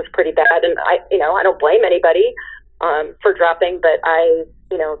was pretty bad, and I don't blame anybody for dropping. But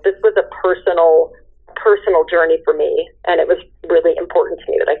this was a personal journey for me, and it was really important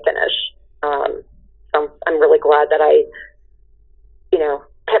to me that I finish. So I'm really glad that I,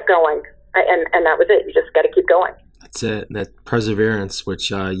 kept going, and that was it. You just got to keep going. That's it. That perseverance,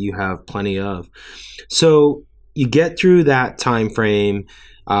 which you have plenty of. So you get through that time frame.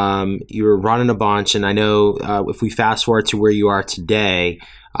 You were running a bunch, and I know if we fast forward to where you are today,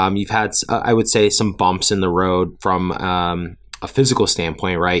 you've had, I would say, some bumps in the road from a physical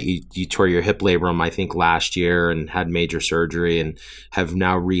standpoint, right? You tore your hip labrum, I think, last year and had major surgery and have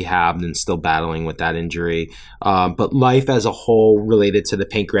now rehabbed and still battling with that injury. But life as a whole related to the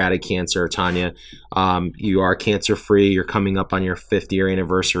pancreatic cancer, Tanya, you are cancer-free. You're coming up on your 5th year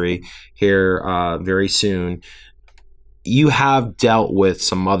anniversary here very soon. You have dealt with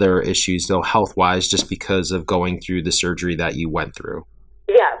some other issues, though, health-wise, just because of going through the surgery that you went through.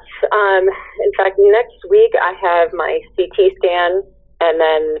 Yes. In fact, next week I have my CT scan, and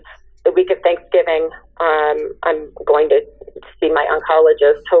then the week of Thanksgiving, I'm going to see my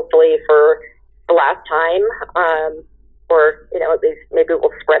oncologist, hopefully for the last time, or, you know, at least maybe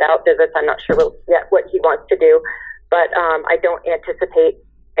we'll spread out visits. I'm not sure yet what he wants to do, but I don't anticipate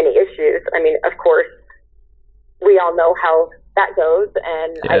any issues. I mean, of course, we all know how that goes.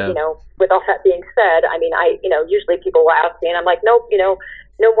 And, you know, with all that being said, I mean, usually people will ask me and I'm like, nope, you know,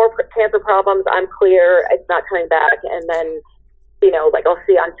 no more cancer problems. I'm clear. It's not coming back. And then, you know, like I'll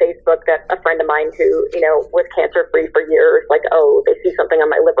see on Facebook that a friend of mine who, you know, was cancer free for years, like, oh, they see something on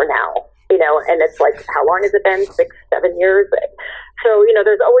my liver now, you know, and it's like, how long has it been? 6-7 years. So, you know,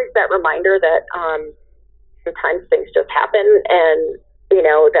 there's always that reminder that sometimes things just happen, and, you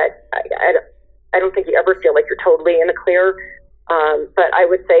know, that I don't think you ever feel like you're totally in the clear. But I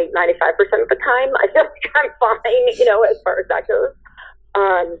would say 95% of the time, I feel like I'm fine, you know, as far as that goes.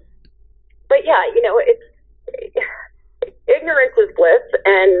 But yeah, you know, ignorance is bliss.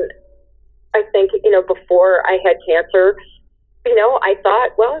 And I think, you know, before I had cancer, you know, I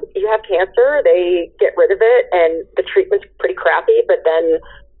thought, well, you have cancer, they get rid of it, and the treatment's pretty crappy, but then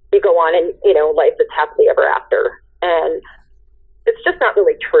you go on and, you know, life is happily ever after. And it's just not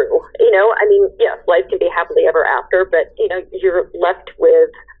really true. You know, I mean, yes, life can be happily ever after, but, you know, you're just left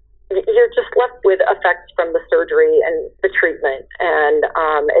with effects from the surgery and the treatment. And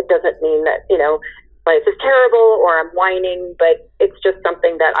it doesn't mean that, you know, life is terrible or I'm whining, but it's just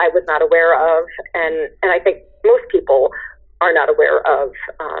something that I was not aware of. And I think most people are not aware of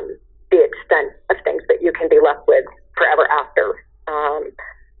the extent of things that you can be left with forever after.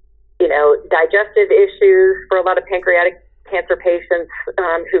 You know, digestive issues for a lot of pancreatic cancer patients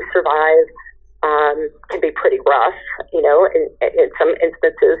who survive can be pretty rough. You know, in some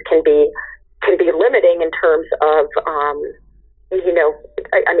instances can be limiting in terms of you know,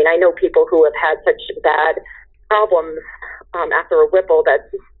 I mean, I know people who have had such bad problems after a Whipple that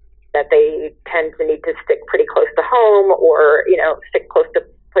they tend to need to stick pretty close to home, or, you know, stick close to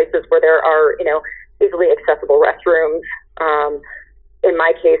places where there are, you know, easily accessible restrooms. In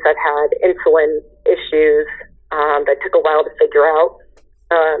my case, I've had insulin issues that took a while to figure out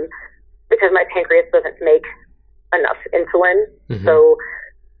because my pancreas doesn't make enough insulin. Mm-hmm. So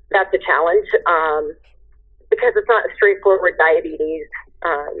that's a challenge because it's not a straightforward diabetes,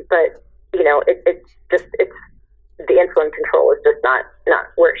 but, you know, it's the insulin control is just not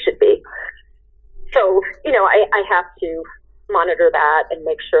where it should be. So, you know, I have to monitor that and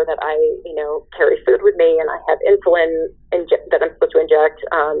make sure that I, you know, carry food with me and I have insulin that I'm supposed to inject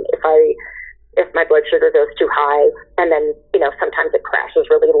if my blood sugar goes too high, and then, you know, sometimes it crashes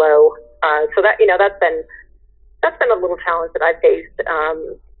really low. So that, you know, that's been a little challenge that I've faced,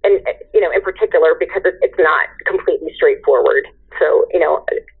 and, you know, in particular because it's not completely straightforward. So, you know,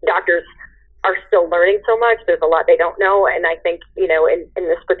 doctors are still learning so much. There's a lot they don't know. And I think, you know, in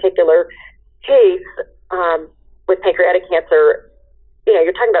this particular case, with pancreatic cancer, you know,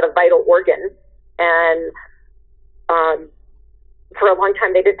 you're talking about a vital organ. And for a long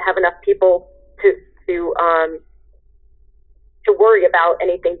time, they didn't have enough people to worry about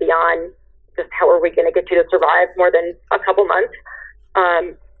anything beyond just how are we going to get you to survive more than a couple months.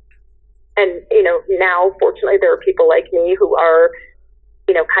 And, you know, now, fortunately, there are people like me who are,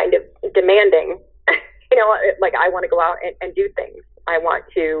 you know, kind of demanding, you know, like I want to go out and do things. I want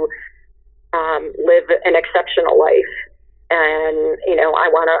to live an exceptional life. And, you know, I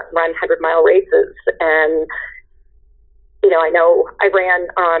want to run 100-mile races. And, you know I ran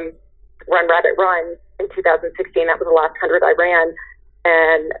Run Rabbit Run in 2016. That was the last 100 I ran.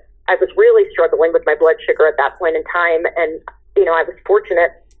 And I was really struggling with my blood sugar at that point in time. And, you know, I was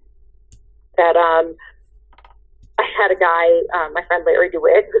fortunate that I had a guy, my friend Larry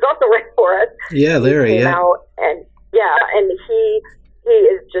DeWitt, who's also ran for us. Yeah, Larry. He came out and he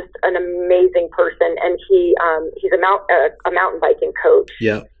is just an amazing person, and he's a mountain biking coach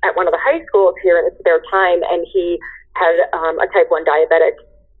at one of the high schools here in his spare time, and he had a type 1 diabetic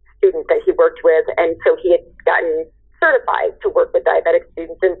student that he worked with, and so he had gotten certified to work with diabetic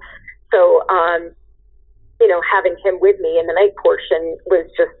students, and so you know, having him with me in the night portion was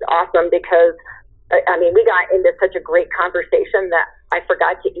just awesome because, I mean, we got into such a great conversation that I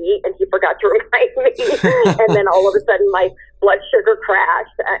forgot to eat and he forgot to remind me. And then all of a sudden my blood sugar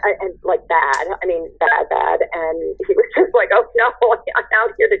crashed and like bad. I mean, bad. And he was just like, oh no, I'm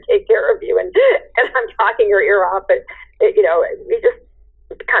out here to take care of you. And I'm talking your ear off. But, you know, he just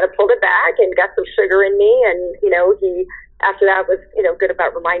kind of pulled it back and got some sugar in me. And, you know, he, after that was, you know, good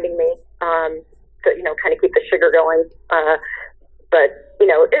about reminding me, to, you know, kind of keep the sugar going. But, you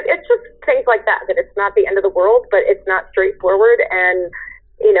know, it's just things like that it's not the end of the world, but it's not straightforward. And,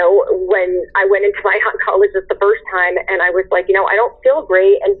 you know, when I went into my oncologist the first time and I was like, you know, I don't feel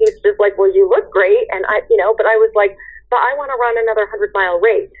great. And he's just like, well, you look great. And I, you know, but I was like, but I want to run another 100-mile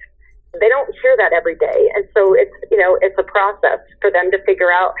race. they don't hear that every day. And so it's, it's a process for them to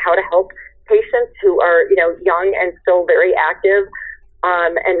figure out how to help patients who are, young and still very active.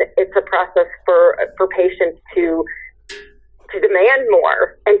 And it's a process for patients to demand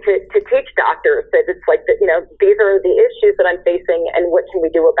more and to teach doctors that it's like, these are the issues that I'm facing and what can we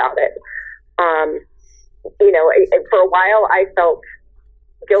do about it? For a while I felt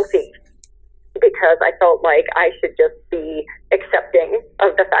guilty because I felt like I should just be accepting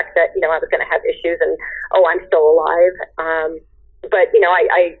of the fact that, I was going to have issues and, I'm still alive. But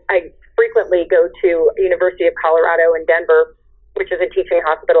I frequently go to University of Colorado in Denver, which is a teaching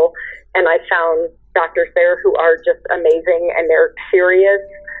hospital, and I found doctors there who are just amazing, and they're curious,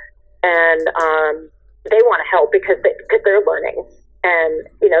 and they want to help because they're learning. And,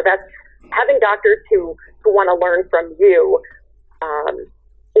 that's having doctors who want to learn from you.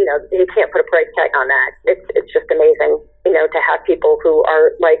 You can't put a price tag on that. It's just amazing, to have people who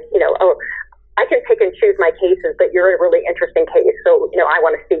are like, I can pick and choose my cases, but you're a really interesting case. So, I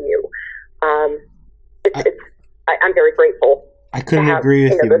want to see you. I'm very grateful. I couldn't agree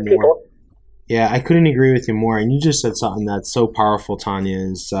with you more. People. Yeah, I couldn't agree with you more. And you just said something that's so powerful, Tanya,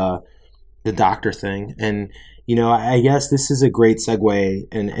 is the doctor thing. And, I guess this is a great segue.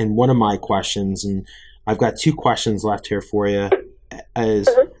 And one of my questions, and I've got 2 questions left here for you, is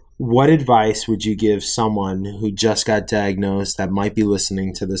what advice would you give someone who just got diagnosed that might be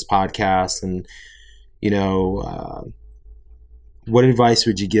listening to this podcast? And, what advice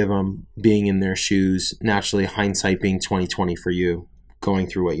would you give them being in their shoes, naturally hindsight being 20/20 for you, going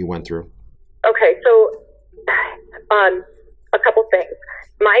through what you went through? Okay, so a couple things.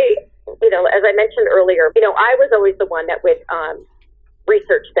 As I mentioned earlier, I was always the one that would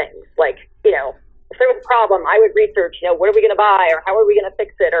research things. Like, if there was a problem, I would research, what are we going to buy, or how are we going to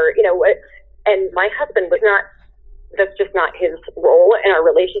fix it, or, what. And my husband was not, that's just not his role in our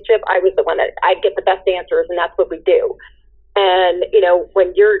relationship. I was the one that I'd get the best answers, and that's what we do. And,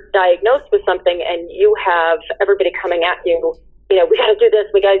 when you're diagnosed with something and you have everybody coming at you, we got to do this,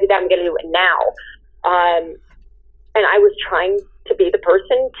 we got to do that, we got to do it now. And I was trying to be the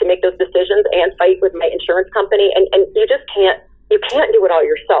person to make those decisions and fight with my insurance company. And you just can't do it all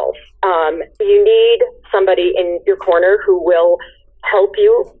yourself. You need somebody in your corner who will help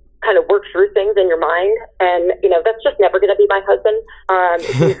you kind of work through things in your mind. And, that's just never going to be my husband.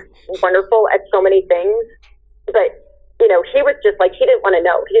 He's wonderful at so many things, but he was just like, he didn't want to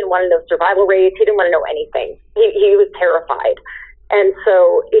know. He didn't want to know survival rates. He didn't want to know anything. He was terrified. And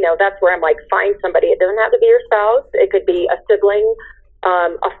so, that's where I'm like, find somebody. It doesn't have to be your spouse. It could be a sibling,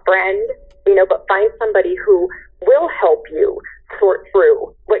 a friend, but find somebody who will help you sort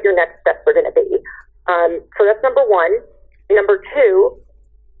through what your next steps are going to be. So that's number 1. Number 2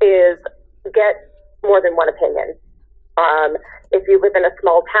 is get more than one opinion. If you live in a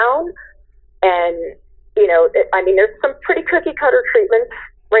small town and, there's some pretty cookie cutter treatments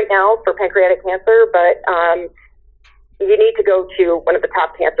right now for pancreatic cancer, but you need to go to one of the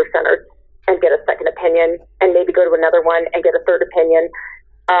top cancer centers and get a second opinion, and maybe go to another one and get a third opinion.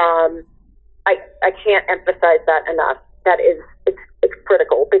 I can't emphasize that enough. That is, it's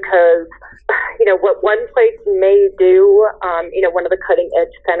critical because, what one place may do, one of the cutting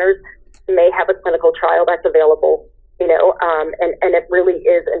edge centers may have a clinical trial that's available, and it really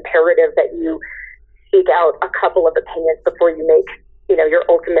is imperative that you seek out a couple of opinions before you make, your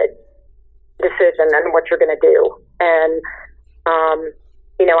ultimate decision on what you're going to do. And,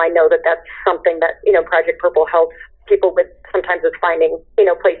 I know that that's something that, Project Purple helps people with sometimes is finding,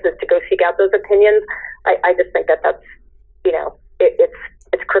 places to go seek out those opinions. I just think that's,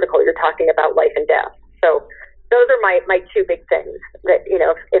 it's critical. You're talking about life and death. So those are my 2 big things that,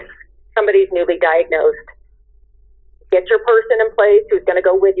 if somebody's newly diagnosed, get your person in place who's going to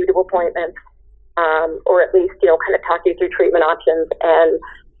go with you to appointments, or at least, kind of talk you through treatment options and,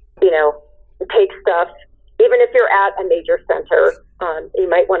 take stuff. Even if you're at a major center, you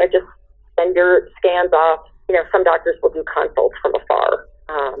might want to just send your scans off. Some doctors will do consults from afar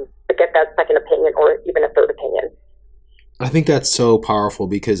to get that second opinion or even a third opinion. I think that's so powerful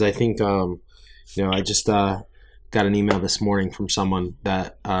because I think, I just got an email this morning from someone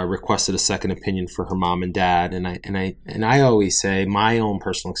that requested a second opinion for her mom and dad, and I always say my own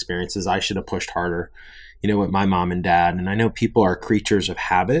personal experience is I should have pushed harder, with my mom and dad. And I know people are creatures of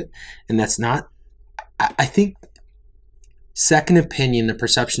habit, and that's not. I think second opinion, the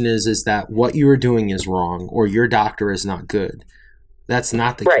perception is that what you are doing is wrong or your doctor is not good. That's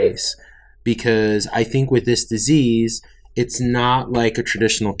not the case, because I think with this disease, it's not like a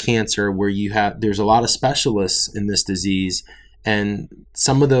traditional cancer where there's a lot of specialists in this disease, and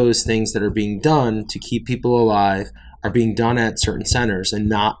some of those things that are being done to keep people alive are being done at certain centers and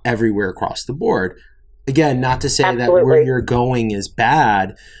not everywhere across the board. Again, not to say Absolutely. that where you're going is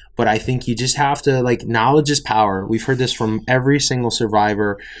bad, but I think you just have to, like, knowledge is power. We've heard this from every single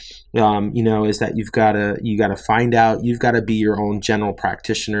survivor, is that you got to find out, you've got to be your own general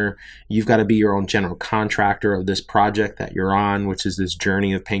practitioner. You've got to be your own general contractor of this project that you're on, which is this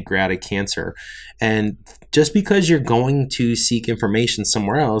journey of pancreatic cancer. And just because you're going to seek information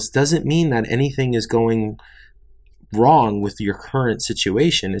somewhere else doesn't mean that anything is going wrong with your current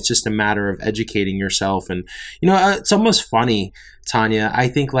situation. It's just a matter of educating yourself. And, it's almost funny, Tanya. I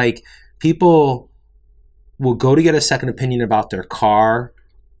think, like, people will go to get a second opinion about their car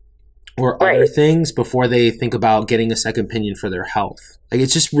or other things before they think about getting a second opinion for their health. Like,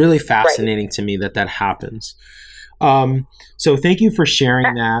 it's just really fascinating to me that happens. So thank you for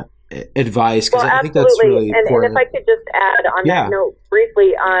sharing that advice, because I think that's really important. And if I could just add on that note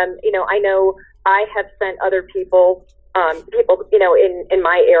briefly, I know I have sent other people, in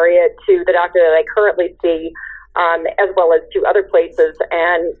my area to the doctor that I currently see, as well as to other places.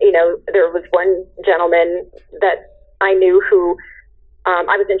 And, there was one gentleman that I knew who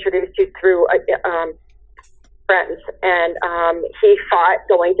I was introduced to through friends, and he fought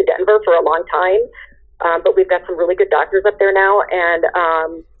going to Denver for a long time, but we've got some really good doctors up there now, and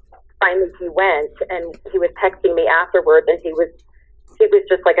finally he went, and he was texting me afterwards, and he was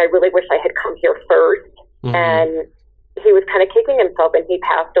just like, I really wish I had come here first. Mm-hmm. And he was kind of kicking himself, and he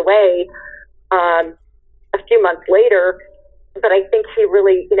passed away a few months later. But I think he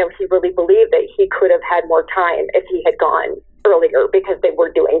really believed that he could have had more time if he had gone earlier, because they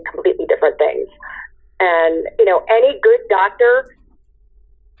were doing completely different things. And, any good doctor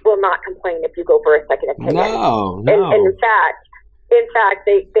will not complain if you go for a second opinion. No. And in fact,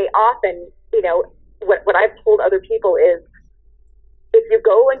 they often, what I've told other people is, if you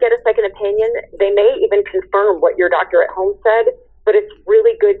go and get a second opinion, they may even confirm what your doctor at home said, but it's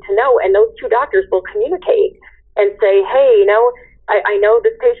really good to know. And those two doctors will communicate and say, hey, I know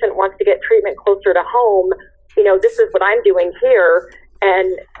this patient wants to get treatment closer to home. This is what I'm doing here.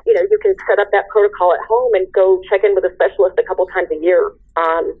 And, you can set up that protocol at home and go check in with a specialist a couple times a year,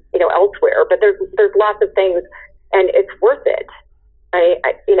 elsewhere. But there's lots of things, and it's worth it.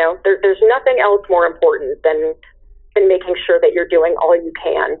 There's nothing else more important than making sure that you're doing all you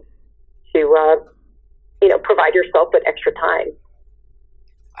can to, provide yourself with extra time.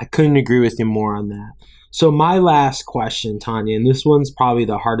 I couldn't agree with you more on that. So my last question, Tanya, and this one's probably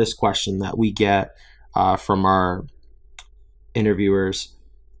the hardest question that we get from our interviewers,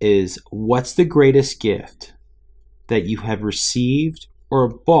 is what's the greatest gift that you have received or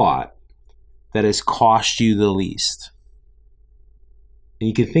bought that has cost you the least? And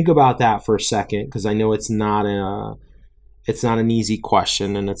you can think about that for a second, because I know it's not an easy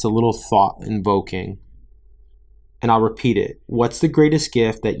question, and it's a little thought invoking. And I'll repeat it. What's the greatest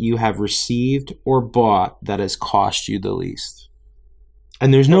gift that you have received or bought that has cost you the least?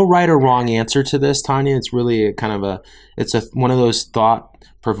 And there's no right or wrong answer to this, Tanya. It's really one of those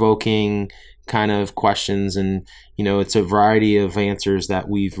thought-provoking kind of questions, and it's a variety of answers that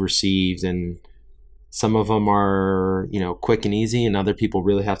we've received, and some of them are quick and easy, and other people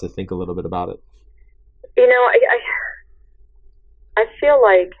really have to think a little bit about it. I feel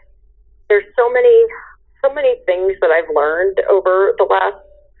like there's so many things that I've learned over the last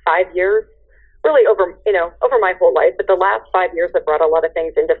 5 years, really over my whole life, but the last 5 years have brought a lot of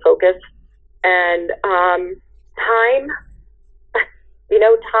things into focus. And time,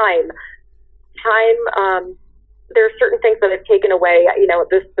 there are certain things that I've taken away.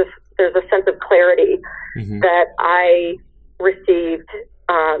 There's a sense of clarity that I received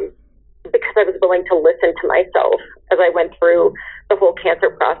because I was willing to listen to myself as I went through the whole cancer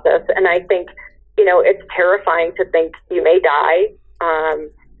process. And I think, it's terrifying to think you may die.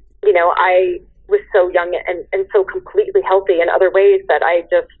 I was so young and so completely healthy in other ways that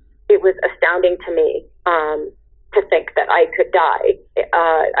it was astounding to me to think that I could die.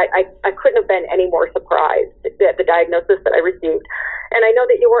 I couldn't have been any more surprised at the diagnosis that I received. And I know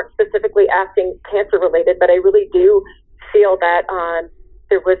that you weren't specifically asking cancer related, but I really do feel that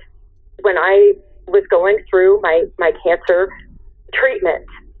there was, when I was going through my cancer treatment,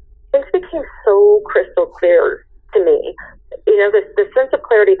 things became so crystal clear to me. The sense of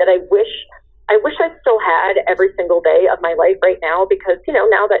clarity that I wish I still had every single day of my life right now, because,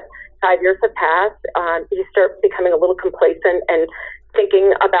 now that 5 years have passed, you start becoming a little complacent and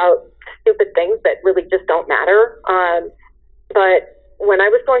thinking about stupid things that really just don't matter. But when I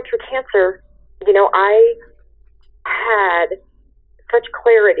was going through cancer, I had such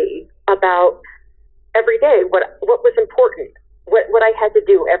clarity about every day what was important, what I had to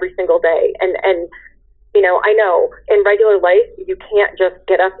do every single day, and I know in regular life, you can't just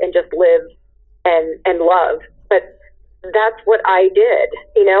get up and just live and love, but that's what I did.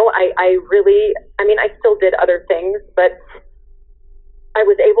 I really, I still did other things, but I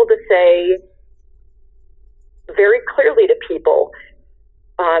was able to say very clearly to people,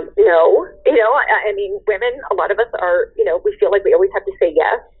 no, women, a lot of us are, we feel like we always have to say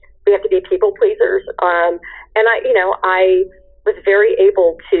yes. We have to be people pleasers. And I was very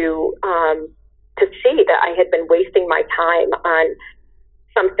able to see that I had been wasting my time on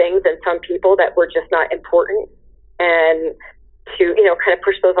some things and some people that were just not important, and to, kind of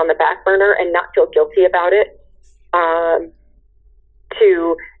push those on the back burner and not feel guilty about it.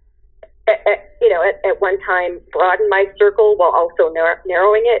 At one time broaden my circle while also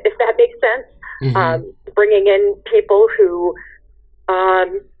narrowing it, if that makes sense. Mm-hmm. Bringing in people who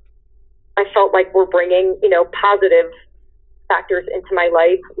I felt like were bringing, positive factors into my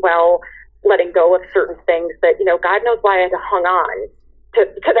life, while letting go of certain things that, God knows why I had hung on to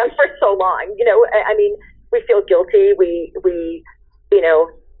them for so long. We feel guilty. We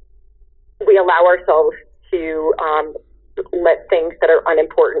allow ourselves to let things that are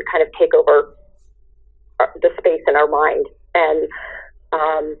unimportant kind of take over the space in our mind. And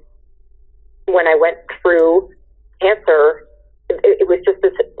when I went through cancer, it was just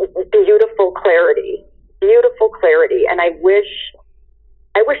this beautiful clarity. And I wish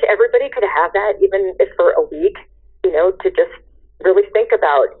everybody could have that, even if for a week, to just really think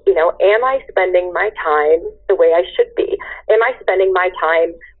about, am I spending my time the way I should be? Am I spending my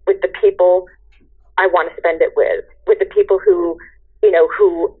time with the people I want to spend it with the people who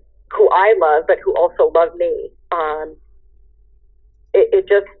I love, but who also love me? It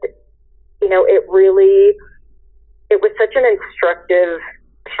just, it was such an instructive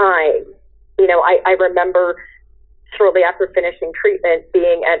time. I remember shortly after finishing treatment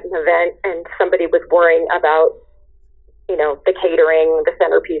being at an event, and somebody was worrying about, the catering, the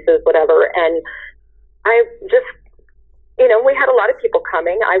centerpieces, whatever. And I just, we had a lot of people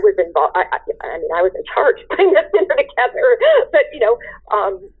coming. I was involved. I was in charge putting this dinner together. But,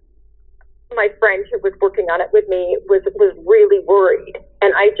 my friend who was working on it with me was really worried.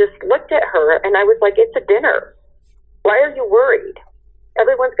 And I just looked at her and I was like, it's a dinner. Why are you worried?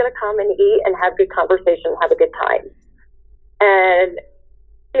 Everyone's going to come and eat and have good conversation, have a good time. And,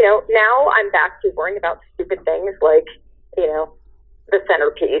 now I'm back to worrying about stupid things like, the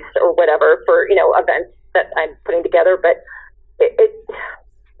centerpiece or whatever for, events that I'm putting together. But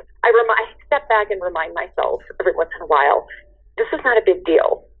I step back and remind myself every once in a while, this is not a big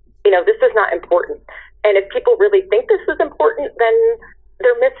deal. This is not important. And if people really think this is important, then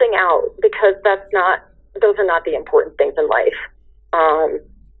they're missing out, because those are not the important things in life.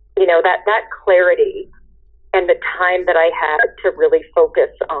 That clarity and the time that I had to really focus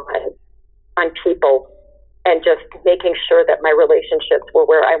on people and just making sure that my relationships were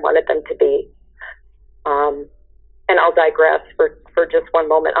where I wanted them to be. And I'll digress for just one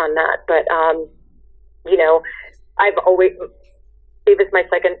moment on that. But, Steve is my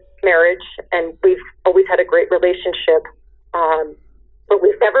second marriage, and we've always had a great relationship. But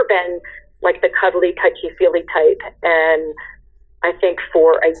we've never been like the cuddly, touchy-feely type. And I think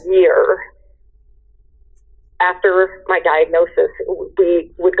for a year after my diagnosis,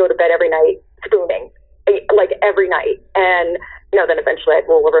 we would go to bed every night spooning, like every night. And, then eventually I'd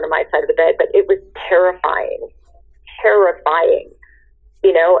roll over to my side of the bed. But it was terrifying.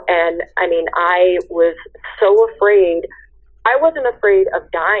 And I was so afraid. I wasn't afraid of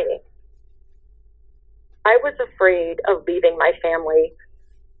dying. I was afraid of leaving my family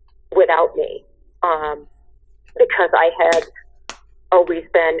without me, because I had always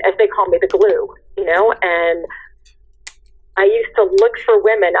been, as they call me, the glue, and I used to look for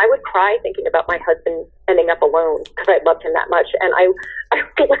women. I would cry thinking about my husband ending up alone, because I loved him that much. And I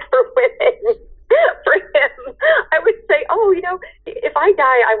would look for women for him. I would say, if I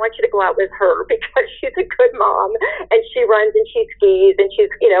die, I want you to go out with her, because she's a good mom, and she runs and she skis, and she's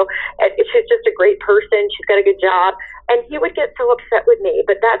just a great person. She's got a good job. And he would get so upset with me.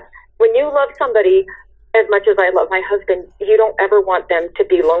 But that's when you love somebody as much as I love my husband, you don't ever want them to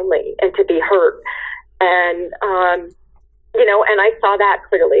be lonely and to be hurt. And, and I saw that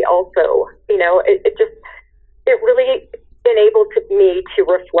clearly also. It really enabled me to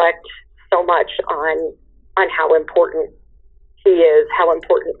reflect so much on how important he is, how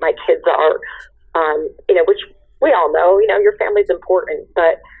important my kids are, which we all know, your family's important.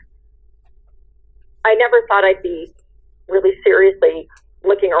 But I never thought I'd be really seriously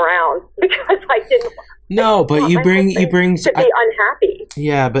looking around, because I didn't No, but you bring to be unhappy.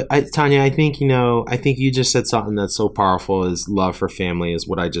 Yeah, but Tanya, I think you just said something that's so powerful. Is love for family is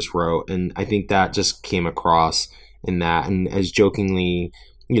what I just wrote, and I think that just came across in that. And as jokingly,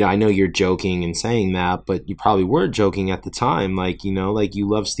 I know you're joking and saying that, but you probably were joking at the time. Like you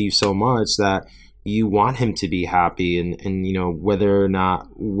love Steve so much that you want him to be happy, and whether or not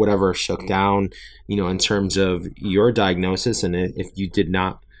whatever shook down, in terms of your diagnosis, and if you did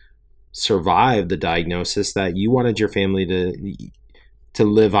not survive the diagnosis, that you wanted your family to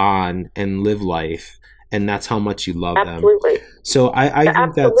live on and live life, and that's how much you love them. So I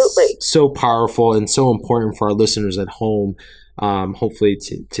think that's so powerful and so important for our listeners at home, hopefully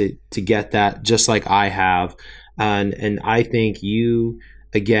to get that, just like I have, and I think you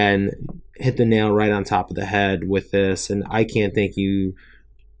again hit the nail right on top of the head with this, and I can't thank you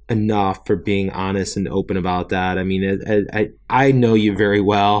enough for being honest and open about that. I mean, I know you very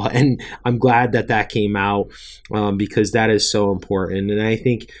well, and I'm glad that came out, because that is so important. And I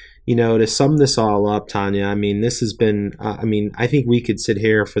think, to sum this all up, Tanya, I mean, this has been, I think we could sit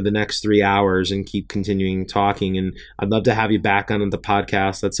here for the next 3 hours and keep continuing talking. And I'd love to have you back on the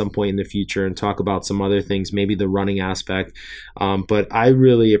podcast at some point in the future and talk about some other things, maybe the running aspect. But I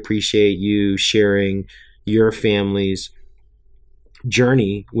really appreciate you sharing your family's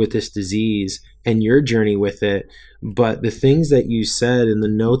journey with this disease and your journey with it. But the things that you said and the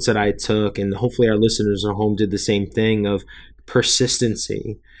notes that I took, and hopefully our listeners at home did the same thing, of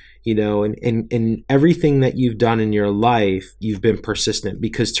persistency, and everything that you've done in your life, you've been persistent,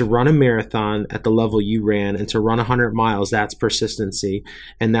 because to run a marathon at the level you ran and to run 100 miles, that's persistency.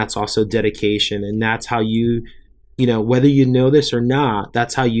 And that's also dedication. And that's how you, whether you know this or not,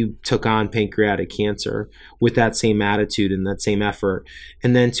 that's how you took on pancreatic cancer, with that same attitude and that same effort.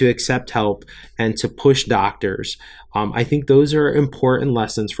 And then to accept help and to push doctors. I think those are important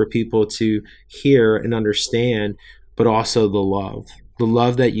lessons for people to hear and understand, but also the love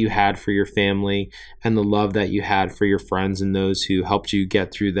that you had for your family, and the love that you had for your friends and those who helped you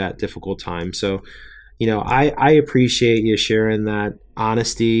get through that difficult time. So, I appreciate you sharing that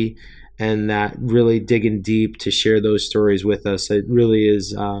honesty and that really digging deep to share those stories with us. It really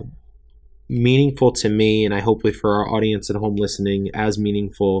is meaningful to me, and I hopefully for our audience at home listening, as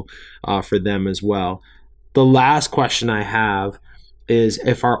meaningful for them as well. The last question I have is,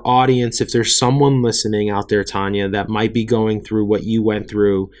 if there's someone listening out there, Tanya, that might be going through what you went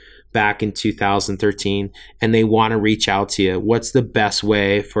through back in 2013, and they want to reach out to you, what's the best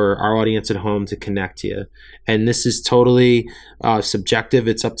way for our audience at home to connect to you? And this is totally subjective.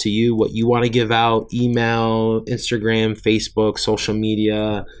 It's up to you what you want to give out: email, Instagram, Facebook, social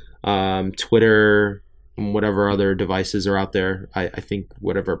media, Twitter, whatever other devices are out there. I think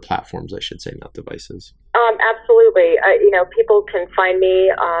whatever platforms, I should say, not devices. Absolutely. People can find me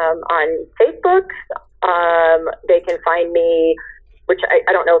on Facebook. They can find me, which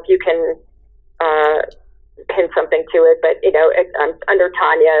I don't know if you can pin something to it, but I'm under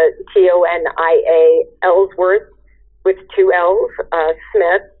Tanya, Tonia Ellsworth with 2 L's,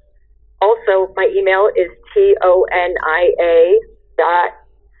 Smith. Also, my email is tonia.smith,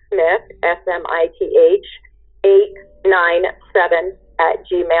 SMITH 897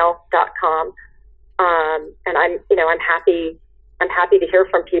 @gmail.com. And I'm happy to hear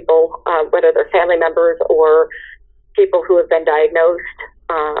from people, whether they're family members or people who have been diagnosed,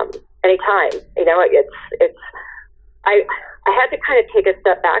 anytime. I had to kind of take a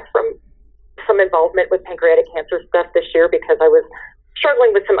step back from some involvement with pancreatic cancer stuff this year, because I was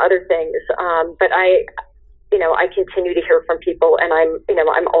struggling with some other things. But I continue to hear from people, and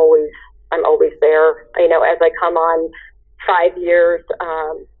I'm always there. As I come on 5 years,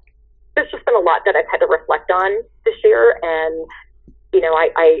 there's just been a lot that I've had to reflect on this year, and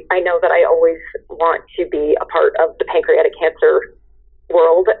I know that I always want to be a part of the pancreatic cancer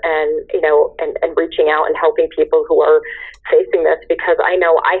world, and and reaching out and helping people who are facing this, because I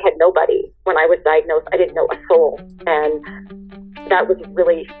know I had nobody when I was diagnosed. I didn't know a soul, and that was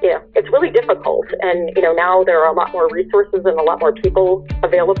really, it's really difficult. And now there are a lot more resources and a lot more people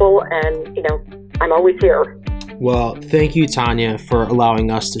available, and I'm always here. Well, thank you, Tanya, for allowing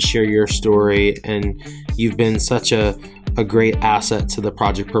us to share your story, and you've been such a great asset to the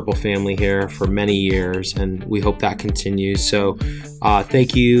Project Purple family here for many years, and we hope that continues. So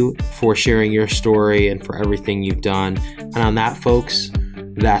thank you for sharing your story and for everything you've done. And on that, folks,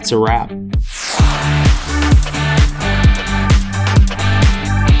 that's a wrap.